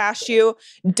 macadamia, cashew.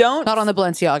 Not on the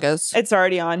Balenciagas. It's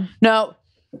already on. No.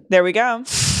 There we go.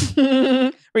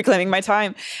 Reclaiming my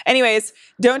time. Anyways,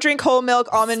 don't drink whole milk,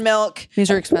 almond milk. These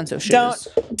are expensive shoes.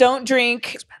 Don't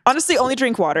drink. Honestly, only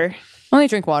drink water. Only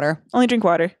drink water. Only drink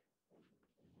water.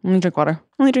 Only drink water.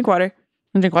 Only drink water.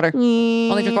 Only drink water.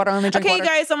 Only drink water. Only drink water. Okay,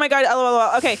 guys. Oh my God.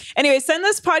 LOL. Okay. Anyway, send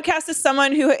this podcast to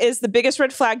someone who is the biggest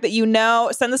red flag that you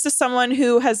know. Send this to someone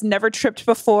who has never tripped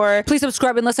before. Please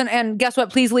subscribe and listen. And guess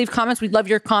what? Please leave comments. We love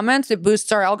your comments. It boosts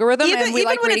our algorithm. And we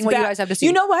like reading what you guys have to say.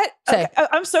 You know what? Okay,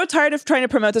 I'm so tired of trying to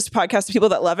promote this podcast to people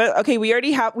that love it. Okay, we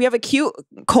have a cute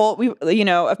cult,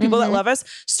 of people that love us.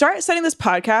 Start sending this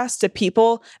podcast to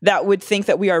people that would think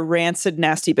that we are rancid,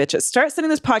 nasty bitches. Start sending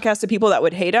this podcast to people that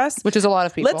would hate us. Which is a lot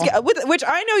of people. Which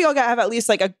I know y'all have at least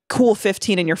like a cool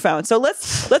 15 in your phone. So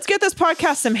let's get this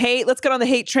podcast some hate. Let's get on the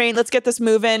hate train. Let's get this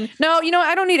moving. No,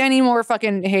 I don't need any more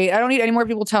fucking hate. I don't need any more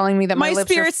people telling me that my lips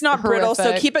spirit's not brittle.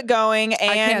 So keep it going. And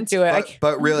I can't do it.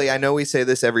 But really, I know we say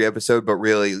this every episode, but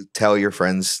really tell your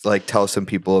friends, tell some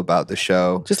people about the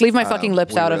show. Just leave my fucking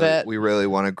lips out of it. We really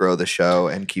want to grow the show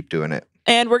and keep doing it.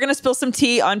 And we're going to spill some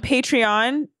tea on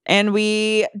Patreon. And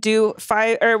we do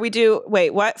 4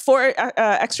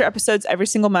 extra episodes every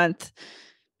single month.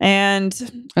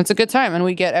 And it's a good time. And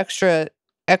we get extra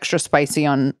spicy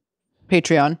on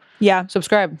Patreon. Yeah.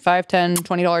 Subscribe. $5, $10,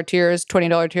 $20 tiers.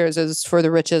 $20 tiers is for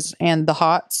the riches and the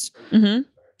hots. Mm-hmm.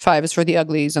 5 is for the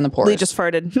uglies and the poor. Lee just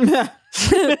farted.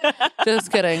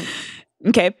 Just kidding.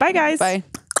 Okay. Bye, guys. Bye.